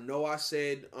know I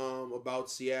said about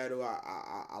Seattle,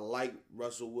 I like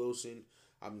Russell Wilson.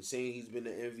 I've been saying he's been the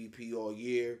MVP all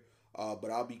year.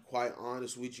 But I'll be quite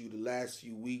honest with you, the last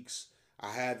few weeks,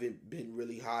 I haven't been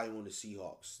really high on the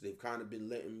Seahawks. They've kind of been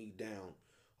letting me down,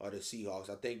 the Seahawks.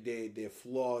 I think their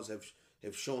flaws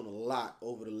have shown a lot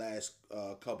over the last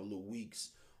couple of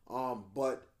weeks.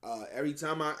 But every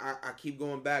time I keep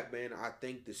going back, man, I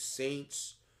think the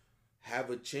Saints have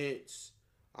a chance.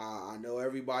 I know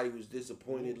everybody was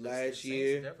disappointed last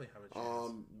year. Definitely have a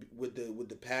chance. With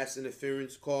the pass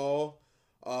interference call.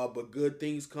 But good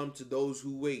things come to those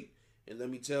who wait. And let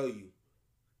me tell you,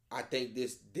 I think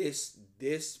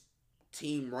this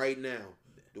team right now,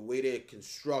 the way they're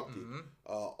constructed,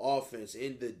 offense,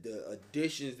 and the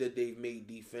additions that they've made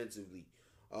defensively,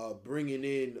 bringing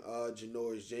in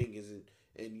Janoris Jenkins,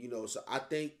 and so I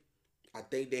think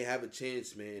they have a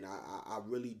chance, man. I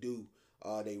really do.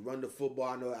 They run the football.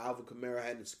 I know Alvin Kamara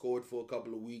hadn't scored for a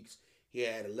couple of weeks. He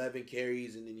had 11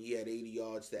 carries, and then he had 80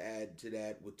 yards to add to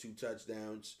that with 2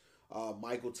 touchdowns.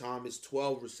 Michael Thomas,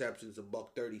 12 receptions, a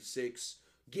buck 36,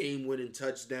 game winning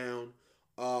touchdown.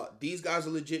 These guys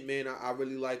are legit, man. I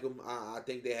really like them. I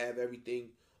think they have everything,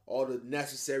 all the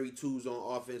necessary tools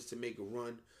on offense to make a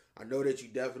run. I know that you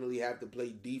definitely have to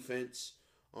play defense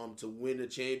to win a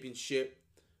championship.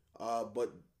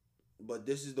 But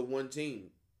this is the one team.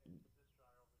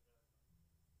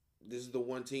 This is the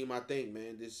one team I think,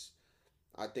 man.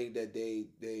 I think that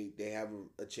they have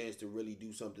a chance to really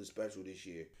do something special this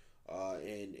year.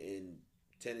 And in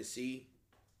Tennessee,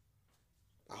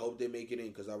 I hope they make it in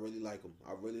because I really like them.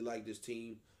 I really like this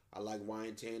team. I like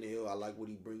Ryan Tannehill. I like what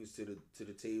he brings to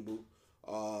the table.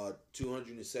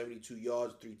 272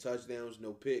 yards, 3 touchdowns,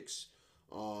 no picks.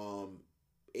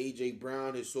 AJ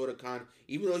Brown is sort of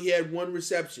even though he had one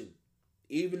reception,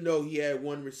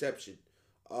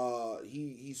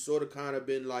 he's sort of kind of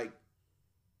been like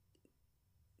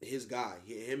his guy.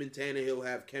 Him and Tannehill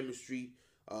have chemistry.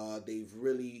 They've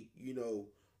really,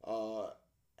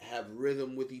 have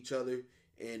rhythm with each other.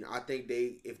 And I think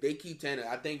if they keep Tannehill,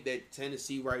 I think that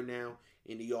Tennessee right now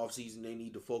in the offseason, they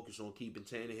need to focus on keeping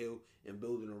Tannehill and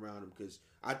building around him because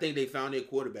I think they found their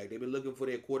quarterback. They've been looking for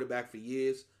their quarterback for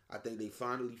years. I think they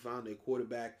finally found their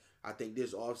quarterback. I think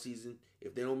this offseason,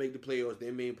 if they don't make the playoffs,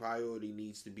 their main priority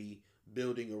needs to be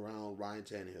building around Ryan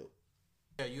Tannehill.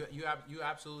 Yeah, you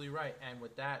absolutely right. And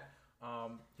with that,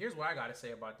 here's what I got to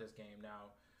say about this game. Now,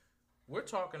 we're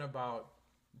talking about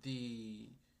the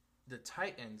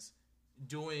Titans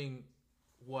doing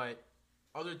what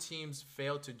other teams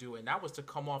failed to do, and that was to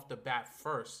come off the bat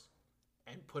first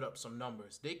and put up some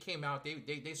numbers. They came out,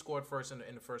 they scored first in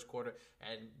the first quarter,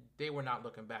 and they were not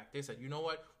looking back. They said, you know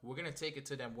what, we're going to take it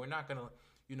to them. We're not going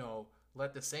to,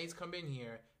 let the Saints come in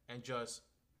here and just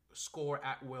score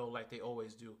at will like they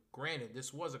always do. Granted,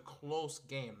 this was a close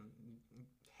game,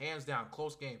 hands down,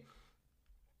 close game.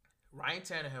 Ryan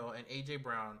Tannehill and AJ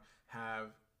Brown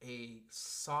have a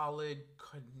solid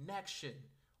connection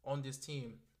on this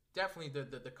team. Definitely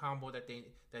the combo that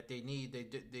they need.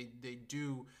 They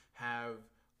do have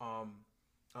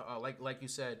like you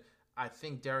said. I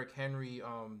think Derrick Henry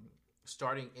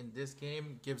starting in this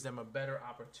game gives them a better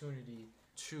opportunity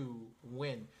to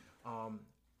win.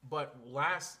 But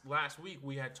last week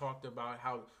we had talked about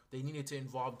how they needed to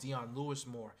involve Dion Lewis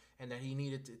more, and that he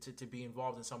needed to be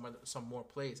involved in some more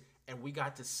plays, and we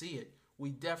got to see it.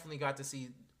 We definitely got to see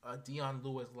Dion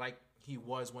Lewis like he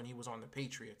was when he was on the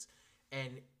Patriots,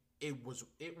 and it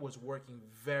was working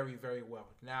very, very well.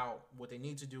 Now, what they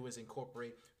need to do is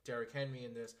incorporate Derrick Henry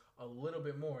in this a little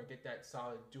bit more and get that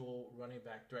solid dual running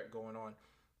back threat going on.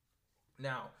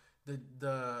 Now,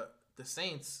 the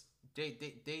Saints,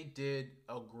 they did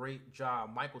a great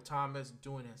job. Michael Thomas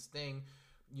doing his thing,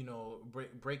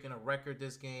 breaking a record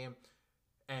this game.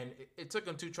 And it took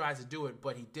him 2 tries to do it,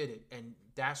 but he did it. And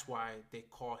that's why they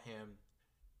call him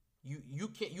You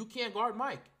can't guard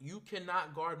Mike. You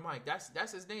cannot guard Mike.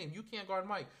 That's his name. You can't guard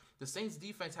Mike. The Saints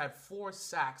defense had 4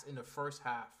 sacks in the first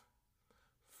half.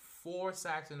 4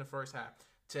 sacks in the first half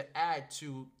to add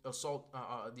to the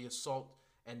assault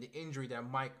and the injury that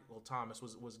Michael Thomas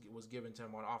was given to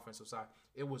him on the offensive side.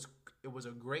 It was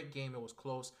a great game. It was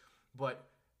close, but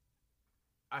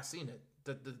I seen it.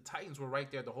 The Titans were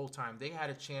right there the whole time. They had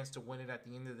a chance to win it at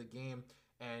the end of the game,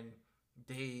 and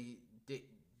they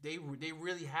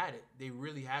really had it. They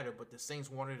really had it, but the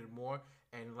Saints wanted it more.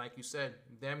 And like you said,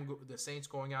 the Saints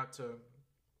going out to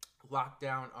lock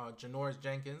down Janoris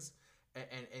Jenkins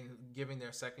and giving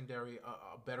their secondary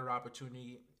a better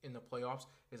opportunity in the playoffs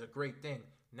is a great thing.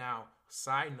 Now,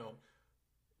 side note,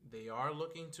 they are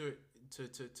looking to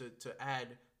add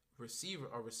a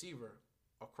receiver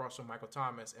across from Michael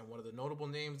Thomas, and one of the notable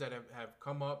names that have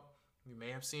come up, you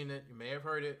may have seen it, you may have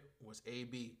heard it, was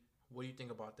AB. What do you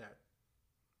think about that?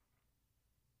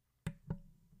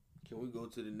 Can we go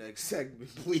to the next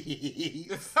segment,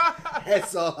 please?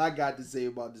 That's all I got to say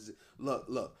about this.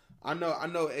 Look. I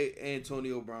know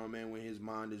Antonio Brown, man, when his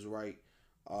mind is right,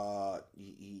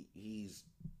 he's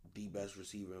the best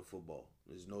receiver in football.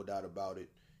 There's no doubt about it.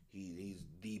 He's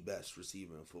the best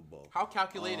receiver in football. How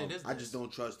calculated is this? I just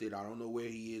don't trust it. I don't know where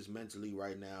he is mentally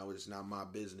right now. It's not my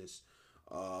business.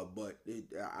 But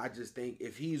I just think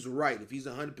if he's right, if he's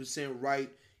 100% right,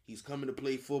 he's coming to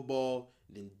play football,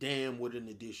 then damn, what an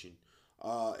addition.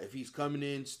 If he's coming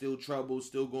in, still trouble,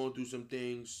 still going through some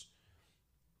things,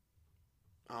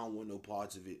 I don't want no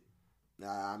parts of it.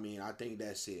 I mean, I think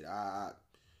that's it.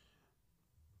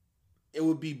 It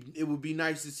would be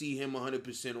nice to see him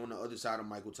 100% on the other side of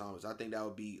Michael Thomas. I think that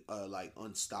would be like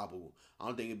unstoppable. I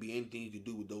don't think it'd be anything you could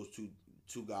do with those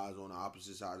two guys on the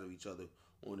opposite sides of each other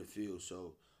on the field.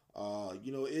 So,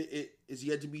 it's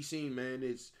yet to be seen, man.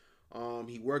 It's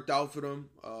He worked out for them.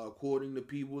 According to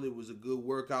people, it was a good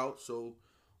workout. So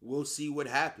we'll see what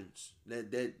happens.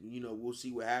 We'll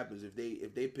see what happens if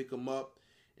they pick him up.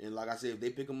 And like I said, if they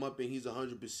pick him up and he's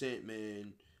 100%,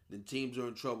 man, then teams are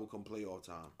in trouble come playoff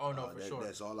time. Oh no, for sure.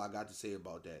 That's all I got to say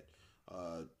about that.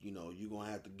 You're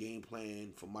gonna have to game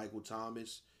plan for Michael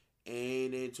Thomas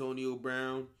and Antonio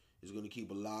Brown is going to keep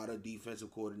a lot of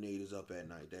defensive coordinators up at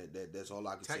night. That's all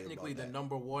I can say about that. Technically, the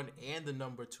number 1 and the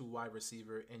number 2 wide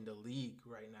receiver in the league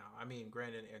right now. I mean,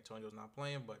 granted, Antonio's not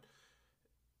playing, but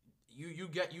you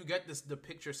get the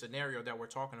picture scenario that we're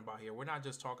talking about here. We're not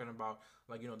just talking about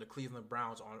the Cleveland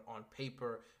Browns on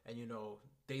paper and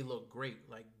they look great.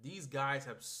 Like these guys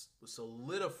have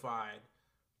solidified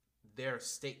their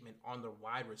statement on the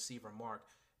wide receiver mark,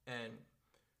 and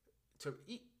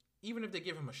even if they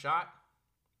give him a shot,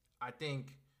 I think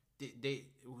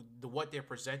what they're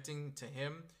presenting to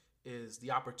him is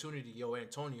the opportunity. Yo,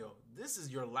 Antonio, this is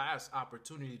your last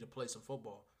opportunity to play some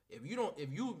football. If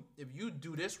you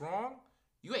do this wrong,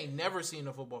 you ain't never seen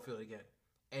a football field again.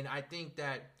 And I think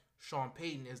that Sean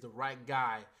Payton is the right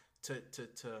guy to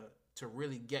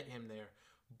really get him there.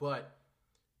 But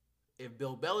if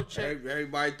Bill Belichick,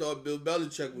 everybody thought Bill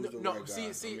Belichick was the right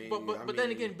guy. But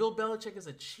then again, Bill Belichick is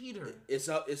a cheater. It's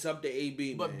up to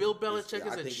AB. But man. Bill Belichick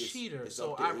is a cheater.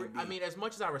 So I mean, as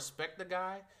much as I respect the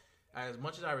guy, as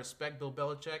much as I respect Bill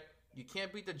Belichick, you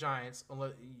can't beat the Giants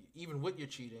even with your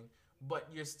cheating. But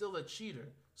you're still a cheater.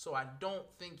 So I don't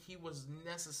think he was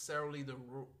necessarily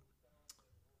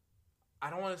I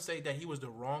don't want to say that he was the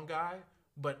wrong guy,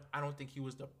 but I don't think he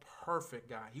was the perfect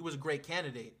guy. He was a great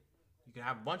candidate. You can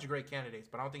have a bunch of great candidates,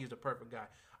 but I don't think he's the perfect guy.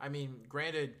 I mean,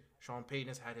 granted, Sean Payton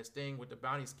has had his thing with the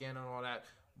bounty scandal and all that,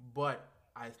 but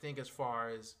I think as far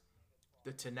as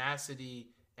the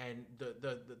tenacity and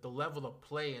the level of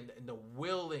play and the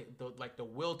will, the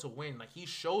will to win, like he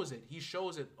shows it. He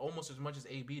shows it almost as much as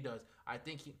AB does. I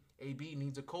think AB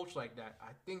needs a coach like that.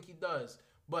 I think he does,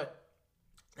 but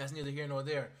that's neither here nor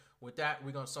there. With that,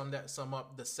 we're gonna sum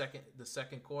up the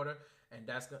second quarter, and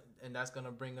that's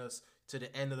gonna bring us to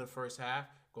the end of the first half.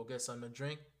 Go get something to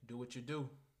drink. Do what you do.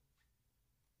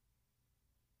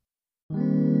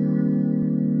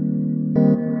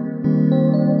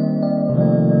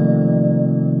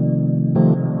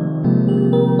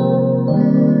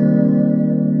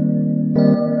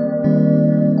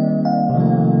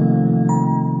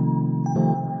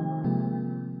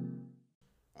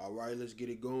 All right, let's get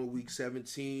it going. Week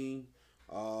 17.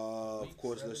 Of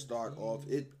course, let's start off.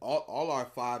 All our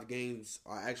 5 games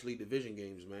are actually division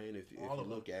games, man. If you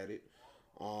look at it,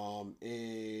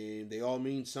 and they all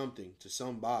mean something to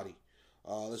somebody.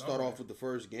 Let's start off with the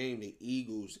first game: the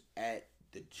Eagles at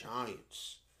the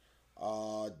Giants.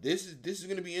 This is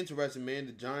going to be interesting, man.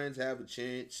 The Giants have a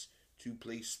chance to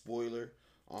play spoiler.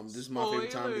 This is my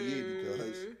favorite time of the year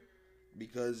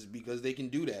because they can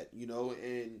do that,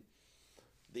 and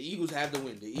the Eagles have the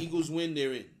win. The Eagles win,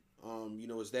 they're in.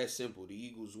 It's that simple. The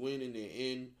Eagles win and they're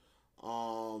in.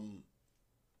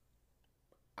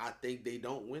 I think they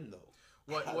don't win though.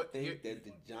 I think that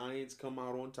the Giants come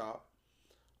out on top.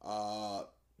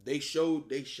 They showed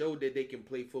that they can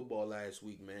play football last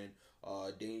week, man.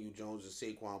 Daniel Jones and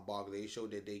Saquon Barkley, they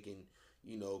showed that they can,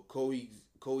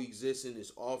 coexist in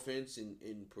this offense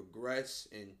and progress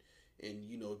and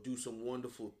do some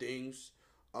wonderful things.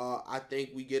 I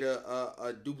think we get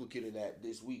a duplicate of that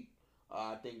this week.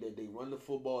 I think that they run the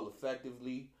football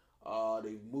effectively.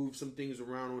 They've moved some things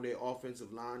around on their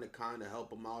offensive line to kind of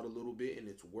help them out a little bit, and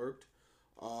it's worked.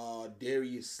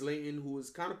 Darius Slayton, who was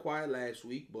kind of quiet last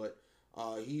week, but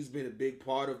he's been a big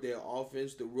part of their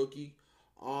offense, the rookie.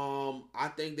 I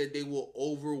think that they will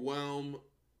overwhelm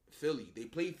Philly. They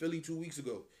played Philly 2 weeks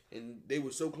ago, and they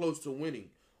were so close to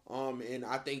winning. And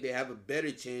I think they have a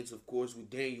better chance, of course, with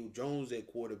Daniel Jones at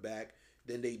quarterback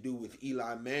than they do with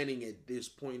Eli Manning at this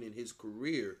point in his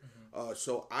career. Mm-hmm.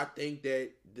 So I think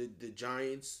that the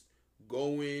Giants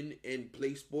go in and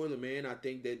play spoiler, man. I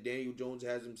think that Daniel Jones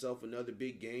has himself another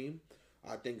big game.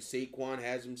 I think Saquon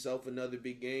has himself another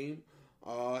big game.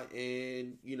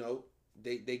 And,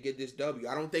 they get this W.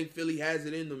 I don't think Philly has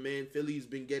it in them, man. Philly's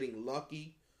been getting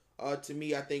lucky. To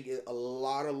me, I think a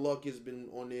lot of luck has been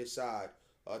on their side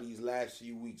these last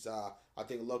few weeks. I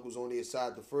think luck was on their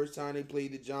side the first time they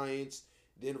played the Giants.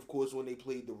 Then, of course, when they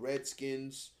played the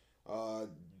Redskins,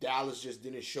 Dallas just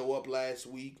didn't show up last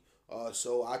week.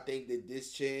 So I think that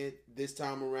this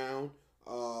time around,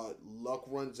 luck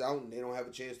runs out and they don't have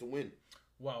a chance to win.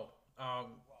 Well,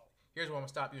 here's where I'm gonna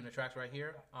stop you in the tracks right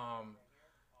here.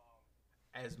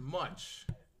 As much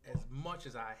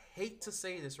as I hate to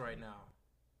say this right now,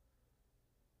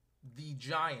 the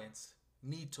Giants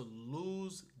need to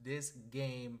lose this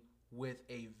game with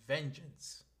a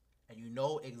vengeance. And you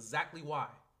know exactly why.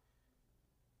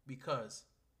 Because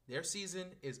their season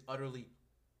is utterly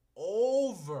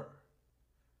over.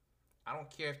 I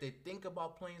don't care if they think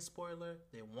about playing spoiler,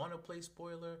 they want to play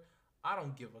spoiler. I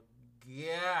don't give a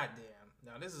goddamn.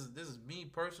 Now this is me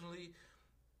personally.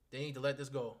 They need to let this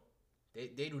go.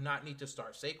 They do not need to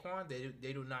start Saquon.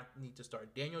 They do not need to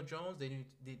start Daniel Jones. They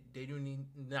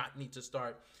not need to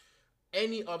start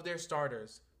any of their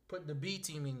starters. Put the B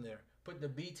team in there. Put the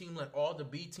B team. Let all the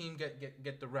B team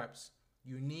get the reps.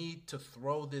 You need to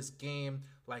throw this game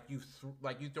like you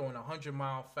throwing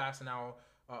 100-mile fast an hour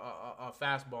a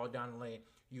fastball down the lane.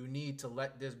 You need to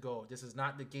let this go. This is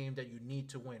not the game that you need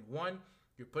to win. One,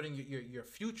 you're putting your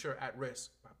future at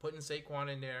risk by putting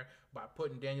Saquon in there, by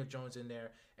putting Daniel Jones in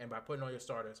there, and by putting all your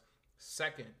starters.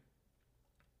 Second,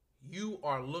 you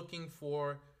are looking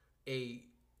for a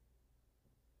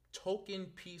token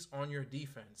piece on your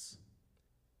defense.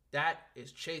 That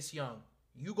is Chase Young.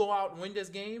 You go out and win this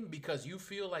game because you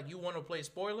feel like you want to play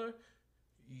spoiler.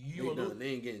 They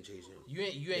ain't getting Chase Young.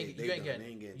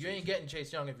 You ain't getting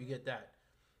Chase Young if you get that.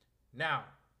 Now,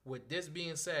 with this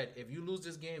being said, if you lose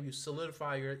this game, you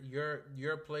solidify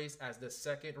your place as the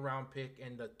second round pick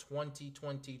in the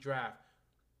 2020 draft.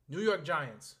 New York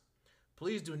Giants,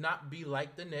 please do not be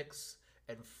like the Knicks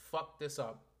and fuck this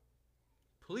up.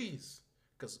 Please.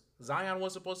 Because Zion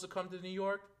was supposed to come to New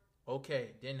York.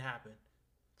 Okay, didn't happen.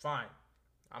 Fine.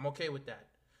 I'm okay with that.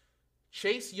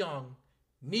 Chase Young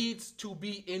needs to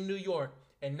be in New York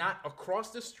and not across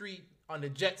the street on the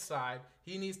Jets side.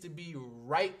 He needs to be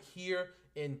right here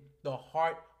in the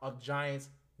heart of Giants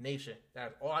Nation.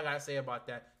 That's all I got to say about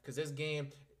that. Because this game,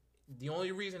 the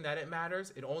only reason that it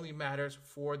only matters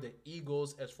for the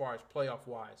Eagles as far as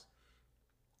playoff-wise.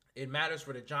 It matters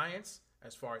for the Giants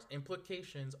as far as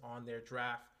implications on their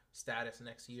draft status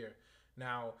next year.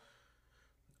 Now,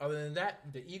 other than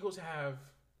that, the Eagles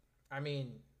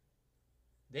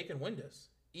they can win this.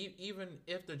 Even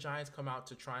if the Giants come out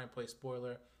to try and play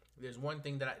spoiler, there's one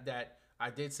thing that I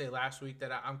did say last week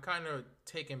that I'm kind of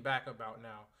taken back about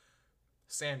now.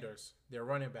 Sanders, their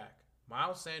running back.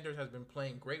 Miles Sanders has been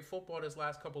playing great football this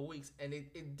last couple of weeks, and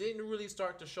it didn't really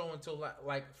start to show until,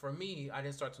 like, for me, I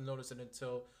didn't start to notice it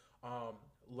until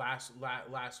last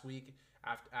week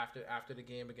after the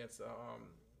game against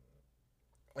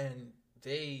and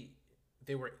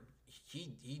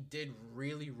he did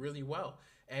really, really well.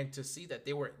 And to see that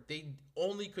they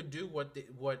only could do what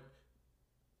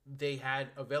they had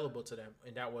available to them,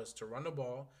 and that was to run the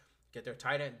ball, get their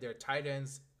tight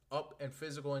ends up and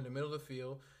physical in the middle of the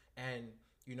field, and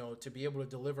to be able to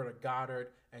deliver to Goddard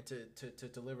and to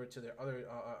deliver to their other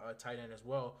tight end as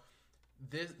well.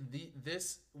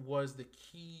 This was the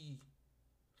key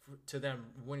to them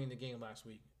winning the game last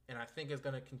week, and I think it's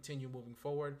going to continue moving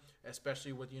forward,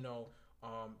 especially with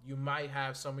you might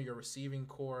have some of your receiving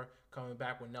core coming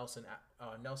back with Nelson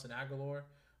Aguilar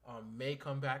may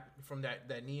come back from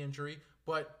that knee injury,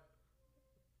 but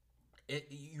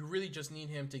you really just need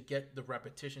him to get the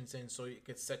repetitions in so it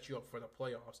can set you up for the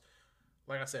playoffs.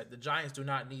 Like I said, the Giants do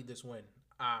not need this win.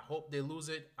 I hope they lose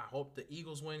it. I hope the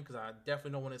Eagles win because I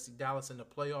definitely don't want to see Dallas in the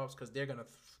playoffs because they're gonna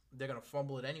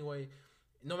fumble it anyway,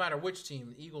 no matter which team,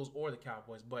 the Eagles or the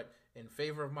Cowboys. But in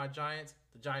favor of my Giants,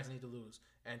 the Giants need to lose.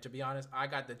 And to be honest, I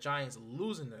got the Giants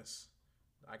losing this.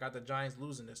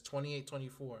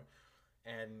 28-24.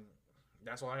 And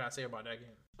that's all I gotta say about that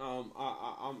game.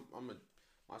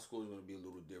 My score is going to be a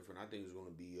little different. I think it's going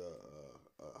to be a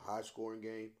high-scoring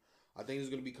game. I think it's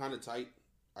going to be kind of tight.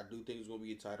 I do think it's going to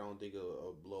be tight. I don't think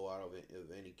a blowout of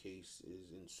any case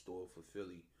is in store for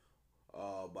Philly.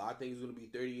 But I think it's going to be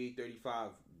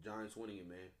 38-35, Giants winning it,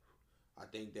 man. I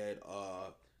think that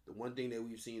the one thing that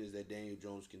we've seen is that Daniel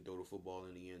Jones can throw the football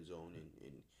in the end zone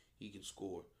and he can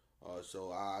score.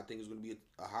 So I think it's going to be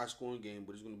a high-scoring game,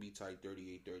 but it's going to be tight,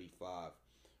 38-35.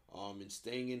 And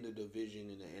staying in the division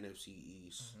in the NFC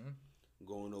East,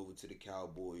 going over to the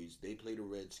Cowboys. They play the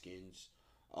Redskins.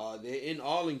 They're in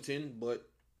Arlington, but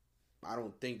I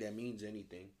don't think that means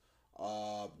anything.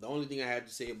 The only thing I have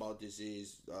to say about this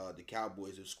is the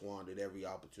Cowboys have squandered every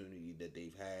opportunity that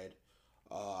they've had.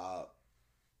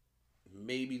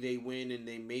 Maybe they win and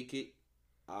they make it.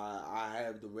 I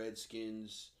have the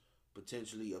Redskins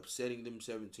potentially upsetting them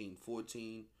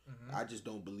 17-14. I just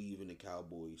don't believe in the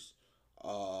Cowboys.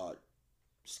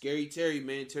 Scary Terry,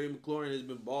 man. Terry McLaurin has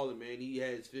been balling, man. He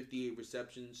has 58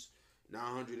 receptions,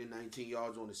 919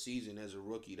 yards on the season as a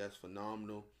rookie. That's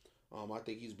phenomenal. I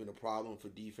think he's been a problem for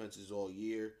defenses all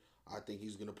year. I think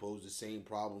he's going to pose the same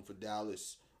problem for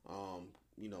Dallas,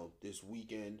 this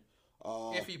weekend.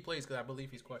 If he plays, because I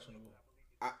believe he's questionable.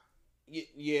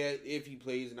 Yeah, if he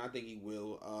plays, and I think he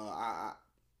will.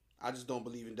 I just don't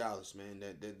believe in Dallas, man.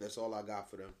 That's all I got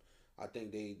for them. I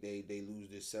think they lose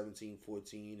this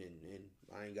 17-14, and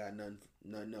I ain't got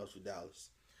nothing else for Dallas.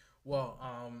 Well,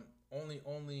 only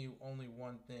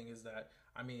one thing is that,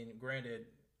 I mean, granted,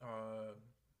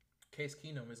 Case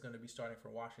Keenum is going to be starting for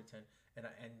Washington, and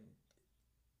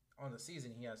on the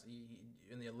season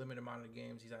in the limited amount of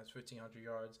games he has 1,500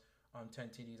 yards, 10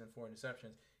 TDs and 4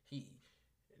 interceptions. He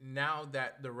Now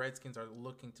that the Redskins are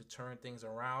looking to turn things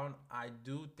around, I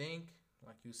do think,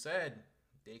 like you said,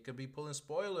 they could be pulling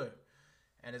spoiler,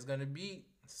 and it's going to be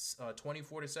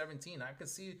 24-17. I could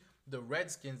see the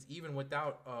Redskins, even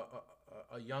without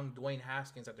a young Dwayne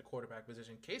Haskins at the quarterback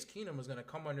position. Case Keenum is going to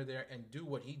come under there and do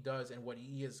what he does and what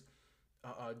he has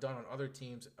done on other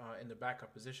teams in the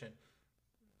backup position.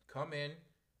 Come in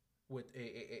with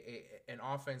an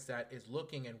offense that is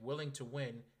looking and willing to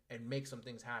win and make some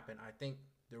things happen. I think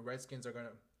the Redskins are going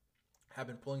to have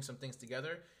been pulling some things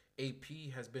together.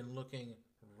 AP has been looking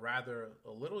rather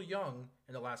a little young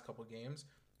in the last couple of games,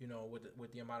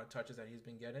 with the amount of touches that he's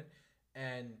been getting.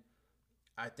 And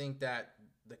I think that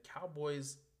the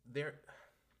Cowboys, with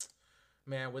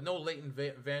no Leighton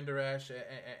Vander Esch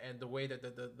and the way that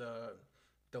the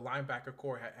linebacker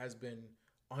core has been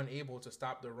unable to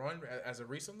stop the run as of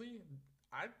recently,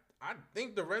 I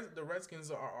think the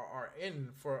Redskins are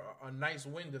in for a nice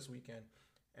win this weekend.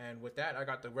 And with that, I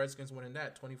got the Redskins winning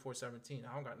that 24-17.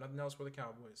 I don't got nothing else for the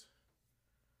Cowboys.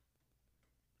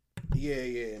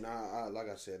 Yeah, and I like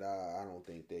I said, I don't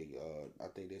think I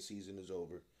think their season is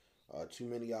over. Too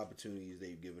many opportunities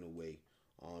they've given away,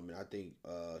 and I think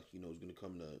it's going to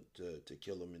come to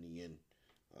kill them in the end.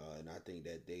 And I think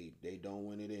that they don't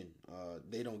win it in.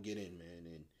 They don't get in, man,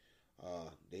 and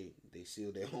they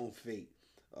seal their own fate.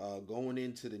 Going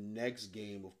into the next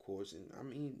game, of course, and I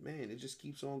mean, man, it just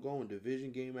keeps on going,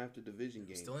 division game after division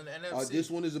game. Still in the NFC. This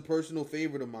one is a personal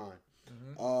favorite of mine.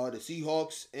 Mm-hmm. The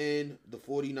Seahawks and the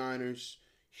 49ers,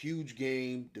 huge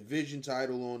game, division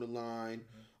title on the line,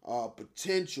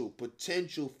 potential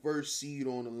first seed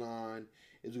on the line.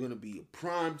 It's going to be a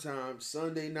primetime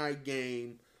Sunday night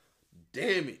game.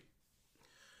 Damn it.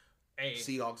 Hey.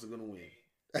 Seahawks are going to win.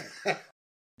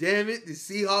 Damn it, the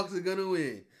Seahawks are going to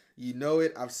win. You know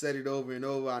it. I've said it over and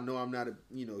over. I know I'm not a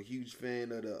huge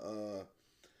fan of the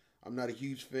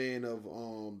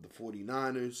the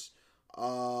 49ers.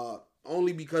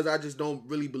 Only because I just don't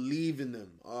really believe in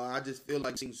them. I just feel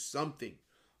like seeing something.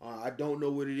 I don't know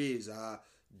what it is.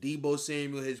 Deebo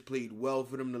Samuel has played well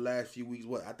for them the last few weeks.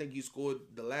 I think he scored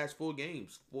the last 4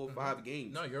 or 5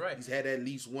 games. No, you're right. He's had at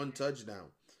least 1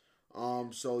 touchdown.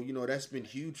 So that's been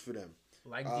huge for them.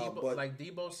 Like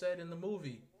Deebo said in the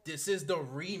movie, this is the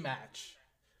rematch.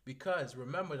 Because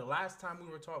remember, the last time we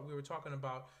were talking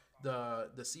about the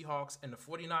Seahawks and the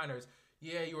 49ers.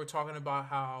 Yeah, you were talking about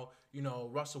how,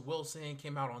 Russell Wilson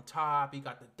came out on top. He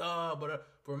got the dub. But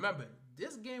remember,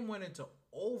 this game went into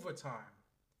overtime.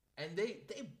 And they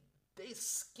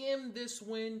skimmed this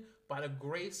win by the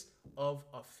grace of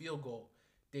a field goal.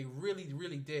 They really,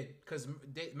 really did. Because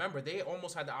they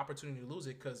almost had the opportunity to lose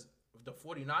it because the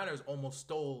 49ers almost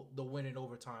stole the win in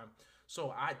overtime.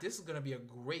 So this is going to be a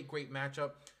great, great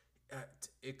matchup.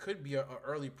 It could be an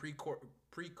early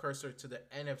precursor to the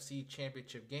NFC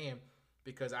Championship game,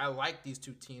 because I like these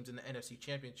two teams in the NFC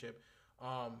Championship.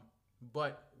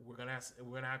 But we're gonna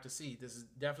have to see. This is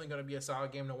definitely gonna be a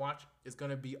solid game to watch. It's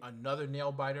gonna be another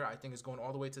nail biter. I think it's going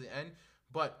all the way to the end.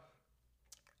 But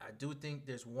I do think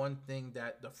there's one thing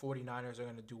that the 49ers are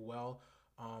gonna do well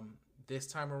this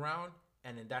time around,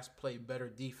 and then that's play better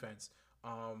defense.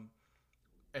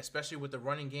 Especially with the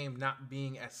running game not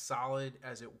being as solid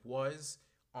as it was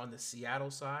on the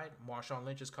Seattle side. Marshawn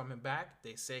Lynch is coming back.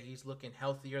 They say he's looking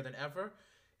healthier than ever.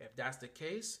 If that's the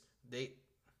case,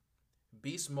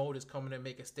 Beast Mode is coming to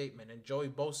make a statement. And Joey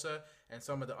Bosa and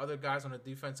some of the other guys on the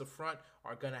defensive front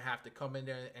are going to have to come in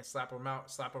there and slap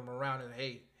them around and,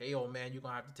 hey, old man, you're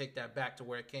going to have to take that back to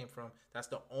where it came from. That's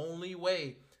the only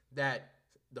way that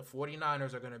the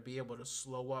 49ers are going to be able to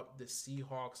slow up the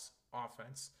Seahawks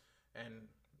offense. And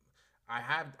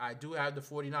I do have the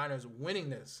 49ers winning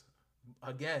this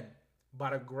again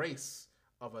by the grace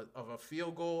of a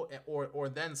field goal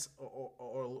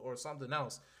or something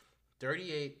else.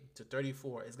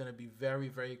 38-34 is going to be very,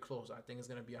 very close. I think it's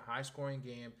going to be a high scoring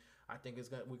game. I think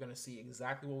we're going to see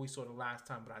exactly what we saw the last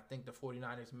time, but I think the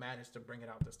 49ers managed to bring it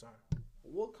out this time.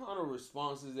 What kind of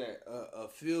response is that? A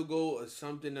field goal or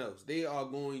something else? They are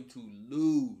going to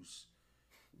lose.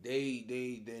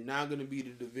 They're not going to be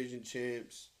the division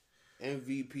champs.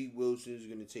 MVP Wilson is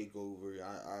gonna take over.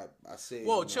 I said.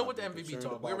 Well, You know, chill I've with the been MVP concerned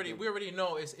talk. about them. We already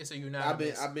know it's a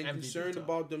unanimous. I've been MVP concerned talk.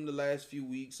 about them the last few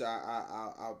weeks.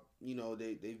 You know,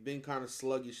 they've been kind of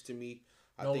sluggish to me.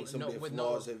 I think some of their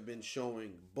flaws have been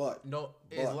showing. But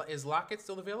is Lockett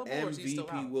still available MVP or is he still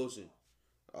out? Wilson.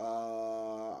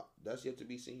 That's yet to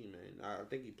be seen, man. I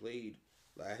think he played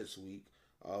last week.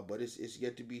 But it's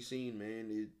yet to be seen,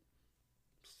 man.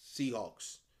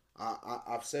 Seahawks.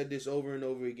 I've said this over and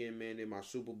over again, man. They're my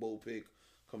Super Bowl pick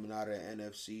coming out of the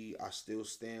NFC. I still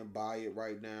stand by it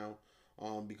right now,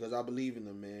 because I believe in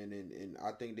them, man, and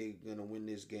I think they're gonna win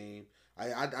this game.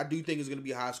 I do think it's gonna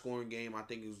be a high scoring game. I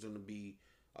think it's gonna be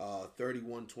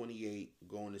 31-28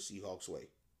 going the Seahawks way.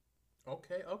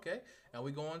 Okay. And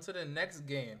we go on to the next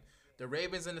game, the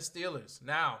Ravens and the Steelers.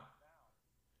 Now,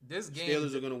 this game,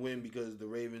 Steelers are gonna win because the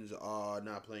Ravens are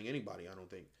not playing anybody. I don't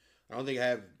think I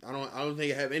have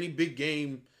any big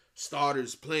game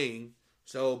starters playing.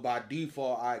 So by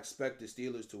default, I expect the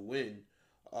Steelers to win.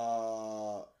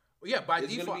 Yeah, by it's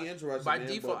default, gonna be interesting, by man,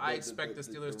 default, but I expect the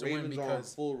Steelers to win Ravens are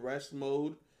because on full rest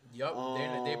mode. Yep,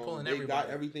 they're pulling they everybody. got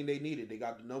everything they needed. They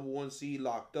got the number 1 seed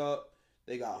locked up.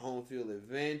 They got home field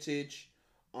advantage.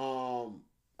 I'm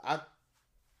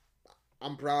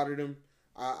proud of them.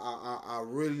 I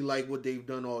really like what they've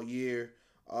done all year.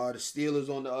 The Steelers,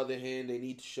 on the other hand, they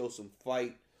need to show some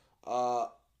fight.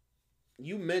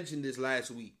 You mentioned this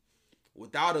last week.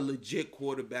 Without a legit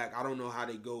quarterback, I don't know how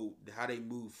they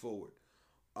move forward.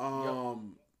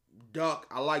 Duck,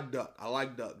 I like Duck.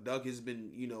 Duck has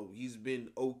been, he's been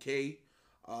okay.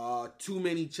 Too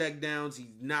many checkdowns.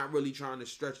 He's not really trying to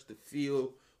stretch the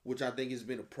field, which I think has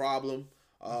been a problem.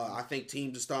 I think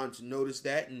teams are starting to notice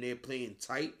that, and they're playing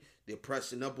tight. They're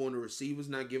pressing up on the receivers,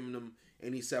 not giving them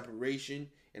any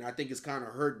separation, and I think it's kind of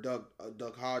hurt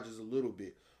Duck Hodges a little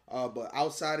bit. But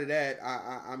outside of that,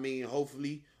 I mean,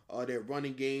 hopefully their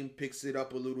running game picks it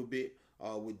up a little bit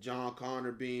with John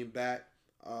Connor being back.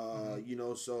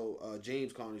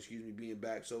 James Conner, being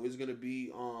back. So it's gonna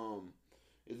be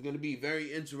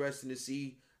very interesting to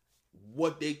see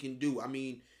what they can do. I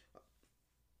mean,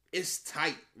 it's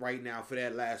tight right now for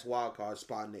that last wild card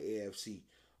spot in the AFC.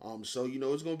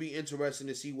 It's gonna be interesting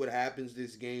to see what happens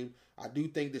this game. I do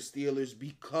think the Steelers,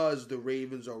 because the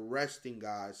Ravens are resting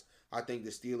guys, I think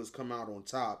the Steelers come out on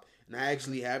top, and I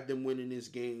actually have them winning this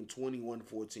game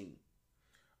 21-14.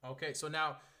 Okay, so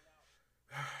now,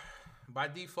 by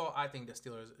default, I think the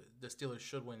Steelers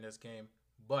should win this game.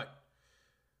 But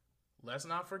let's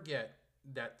not forget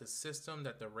that the system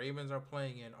that the Ravens are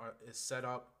playing in is set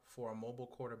up for a mobile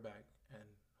quarterback. And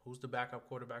who's the backup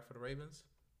quarterback for the Ravens?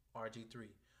 RG3.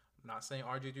 I'm not saying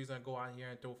RG3 is going to go out here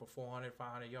and throw for 400,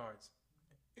 500 yards.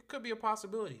 It could be a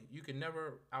possibility. You can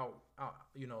never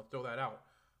throw that out.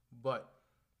 But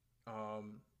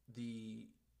the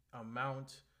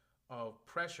amount of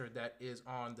pressure that is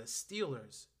on the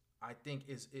Steelers, I think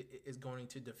is going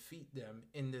to defeat them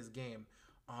in this game.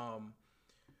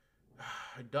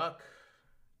 Duck,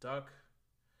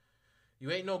 you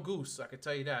ain't no goose, I can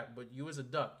tell you that. But you as a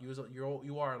duck,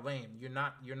 you are lame. You're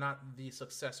not the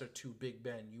successor to Big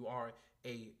Ben. You are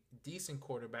a decent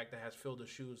quarterback that has filled the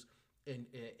shoes and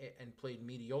played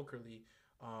mediocrely.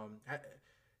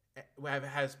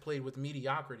 Has played with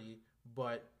mediocrity,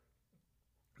 but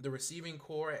the receiving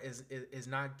core is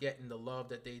not getting the love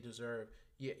that they deserve.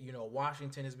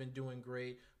 Washington has been doing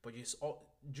great, but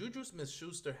Juju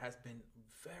Smith-Schuster has been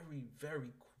very,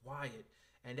 very quiet,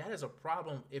 and that is a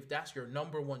problem if that's your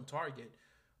number one target.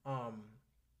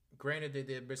 Granted,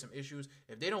 there's been some issues.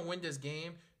 If they don't win this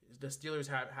game, the Steelers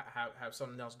have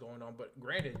something else going on. But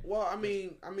granted, well, I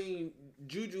mean,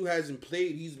 Juju hasn't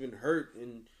played; he's been hurt,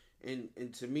 and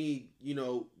to me,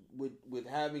 with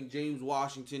having James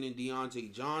Washington and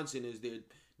Deontay Johnson as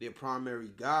their primary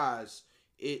guys,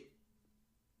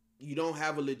 you don't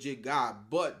have a legit guy,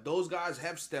 but those guys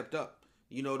have stepped up.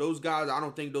 Those guys, I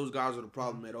don't think those guys are the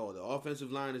problem at all. The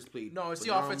offensive line has played. No, it's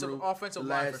the offensive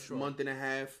line for sure. Month and a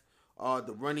half.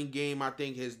 The running game, I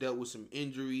think, has dealt with some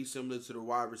injuries similar to the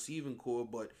wide receiving core,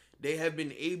 but they have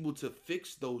been able to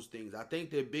fix those things. I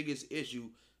think their biggest issue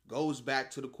goes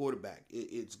back to the quarterback.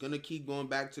 It's going to keep going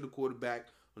back to the quarterback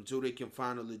until they can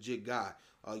find a legit guy.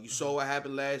 You saw what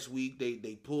happened last week.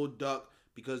 They pulled Duck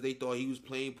because they thought he was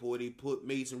playing poor. They put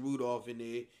Mason Rudolph in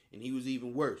there, and he was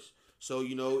even worse. So,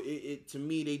 to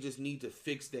me, they just need to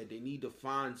fix that. They need to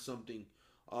find something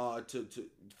to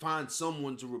find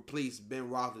someone to replace Ben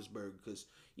Roethlisberger, because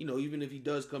even if he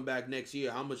does come back next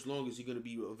year, how much longer is he going to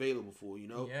be available for?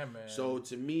 Yeah, man. So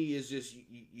to me, it's just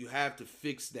you have to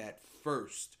fix that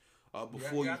first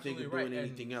before you think of doing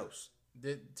anything else.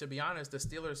 To be honest, the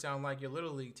Steelers sound like your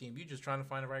little league team. You just trying to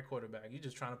find the right quarterback. You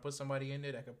just trying to put somebody in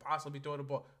there that could possibly throw the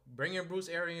ball. Bring in Bruce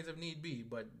Arians if need be,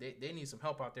 but they need some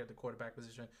help out there at the quarterback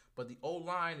position. But the O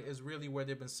line is really where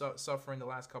they've been suffering the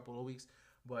last couple of weeks.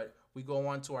 But we go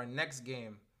on to our next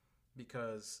game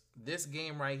because this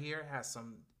game right here has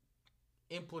some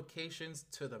implications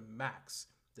to the max.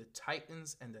 The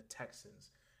Titans and the Texans.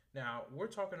 Now we're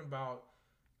talking about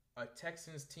a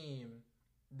Texans team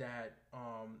that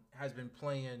has been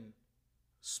playing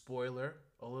spoiler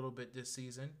a little bit this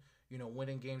season. You know,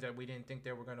 winning games that we didn't think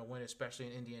they were going to win, especially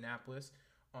in Indianapolis.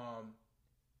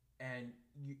 And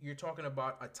you're talking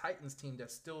about a Titans team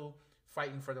that's still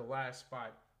fighting for the last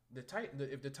spot.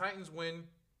 If the Titans win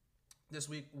this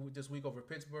week over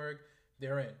Pittsburgh,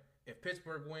 they're in. If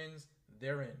Pittsburgh wins,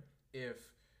 they're in. If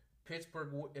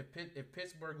Pittsburgh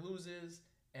loses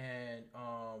and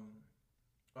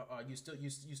you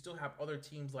still have other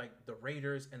teams like the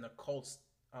Raiders and the Colts.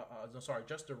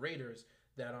 Just the Raiders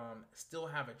that still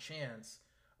have a chance,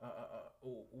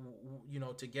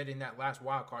 to get in that last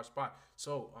wild card spot.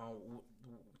 So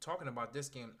talking about this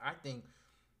game, I think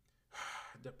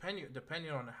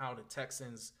depending on how the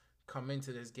Texans come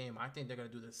into this game, I think they're gonna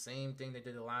do the same thing they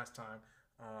did the last time,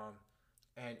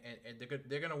 and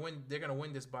they're gonna win. They're gonna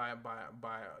win this by a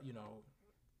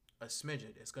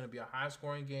smidget. It's going to be a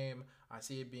high-scoring game. I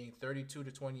see it being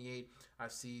 32-28. I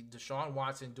see Deshaun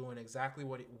Watson doing exactly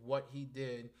what he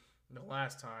did the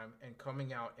last time and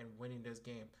coming out and winning this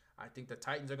game. I think the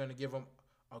Titans are going to give them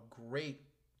a great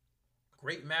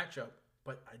matchup,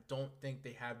 but I don't think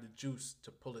they have the juice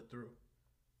to pull it through.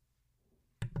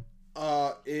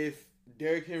 If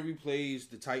Derrick Henry plays,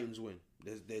 the Titans win.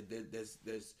 It's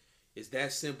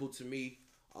that simple to me.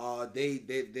 They've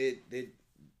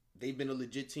been a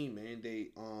legit team, man. They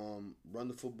run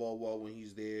the football well when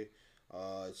he's there.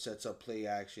 It sets up play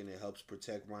action. It helps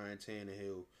protect Ryan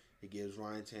Tannehill.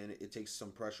 It takes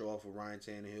some pressure off of Ryan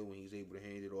Tannehill when he's able to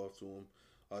hand it off to him.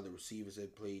 The receivers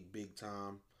have played big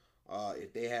time.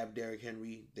 If they have Derrick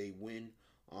Henry, they win.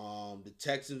 The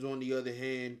Texans, on the other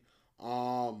hand,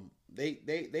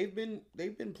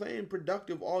 they've been playing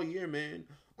productive all year, man.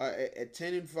 At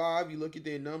 10-5, you look at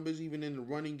their numbers. Even in the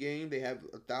running game, they have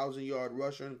a 1,000-yard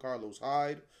rusher in Carlos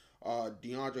Hyde.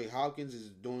 DeAndre Hopkins is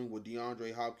doing what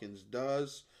DeAndre Hopkins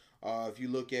does. If you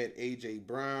look at AJ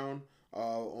Brown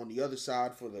on the other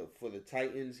side for the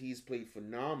Titans, he's played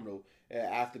phenomenal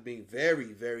after being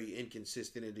very, very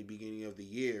inconsistent at the beginning of the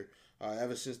year.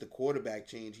 Ever since the quarterback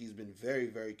change, he's been very,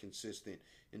 very consistent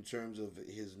in terms of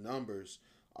his numbers.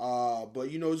 But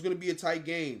it's going to be a tight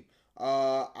game.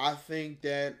 I think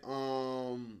that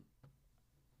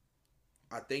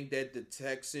the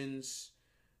Texans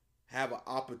have an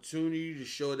opportunity to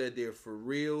show that they're for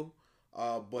real.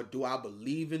 But do I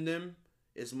believe in them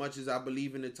as much as I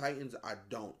believe in the Titans? I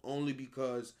don't. Only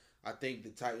because I think the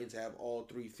Titans have all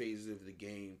three phases of the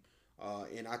game.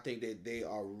 And I think that they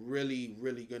are really,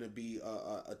 really going to be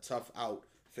a tough out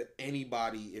for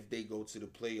anybody if they go to the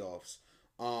playoffs.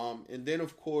 And then,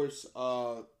 of course,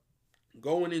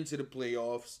 going into the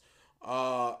playoffs,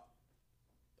 I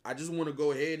just want to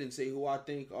go ahead and say who I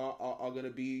think are going to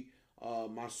be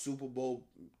my Super Bowl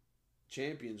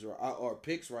champions or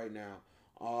picks right now.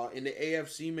 In the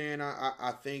AFC, man,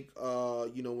 I think,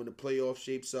 when the playoff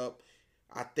shapes up,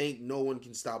 I think no one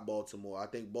can stop Baltimore. I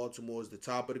think Baltimore is the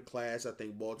top of the class. I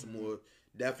think Baltimore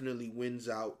definitely wins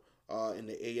out in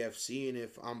the AFC. And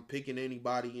if I'm picking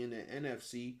anybody in the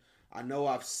NFC, I know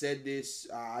I've said this.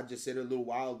 I just said it a little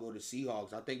while ago, the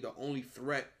Seahawks. I think the only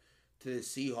threat to the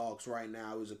Seahawks right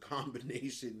now is a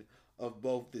combination of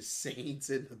both the Saints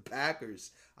and the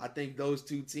Packers. I think those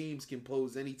two teams can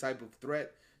pose any type of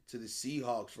threat to the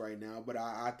Seahawks right now. But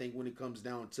I think when it comes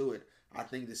down to it, I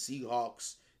think the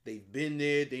Seahawks, they've been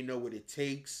there. They know what it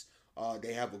takes.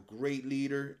 They have a great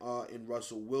leader in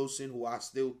Russell Wilson, who I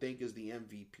still think is the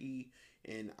MVP.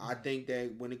 And I think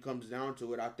that when it comes down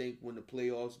to it, I think when the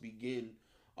playoffs begin,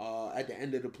 at the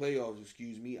end of the playoffs,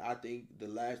 I think the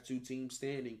last two teams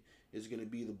standing is going to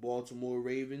be the Baltimore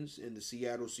Ravens and the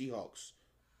Seattle Seahawks.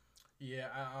 Yeah,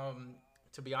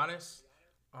 to be honest,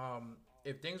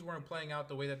 if things weren't playing out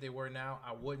the way that they were now,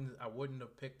 I wouldn't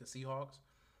have picked the Seahawks.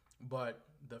 But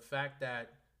the fact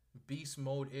that Beast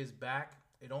Mode is back,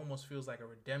 it almost feels like a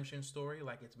redemption story,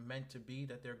 like it's meant to be,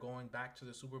 that they're going back to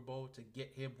the Super Bowl to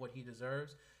get him what he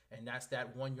deserves. And that's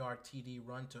that 1-yard TD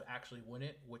run to actually win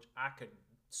it, which I could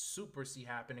super see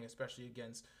happening, especially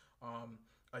against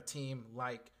a team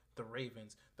like the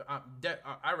Ravens. I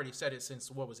already said it since,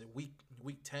 what was it, week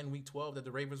 10, week 12, that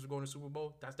the Ravens were going to Super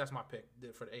Bowl. That's my pick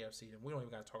for the AFC, and we don't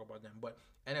even got to talk about them. But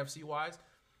NFC-wise,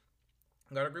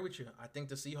 I gotta agree with you. I think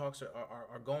the Seahawks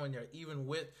are going there, even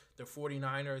with the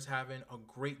 49ers having a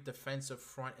great defensive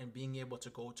front and being able to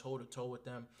go toe to toe with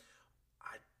them.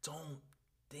 I don't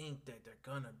think that they're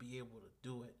gonna be able to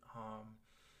do it.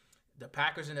 The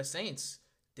Packers and the Saints,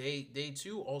 they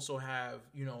too also have,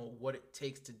 you know, what it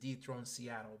takes to dethrone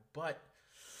Seattle, but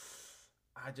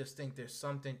I just think there's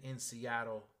something in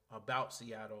Seattle about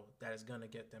Seattle that is gonna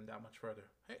get them that much further.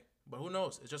 Hey, but who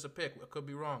knows? It's just a pick. I could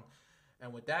be wrong.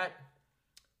 And with that,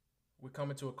 we're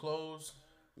coming to a close.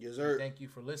 Yes, sir. Thank you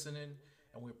for listening,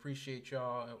 and we appreciate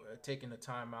y'all taking the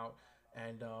time out.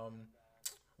 And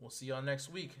we'll see y'all next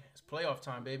week. It's playoff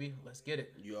time, baby. Let's get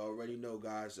it. You already know,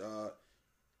 guys.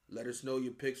 Let us know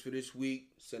your picks for this week.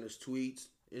 Send us tweets,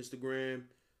 Instagram.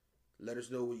 Let us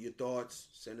know what your thoughts.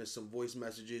 Send us some voice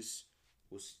messages.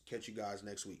 We'll catch you guys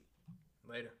next week.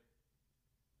 Later.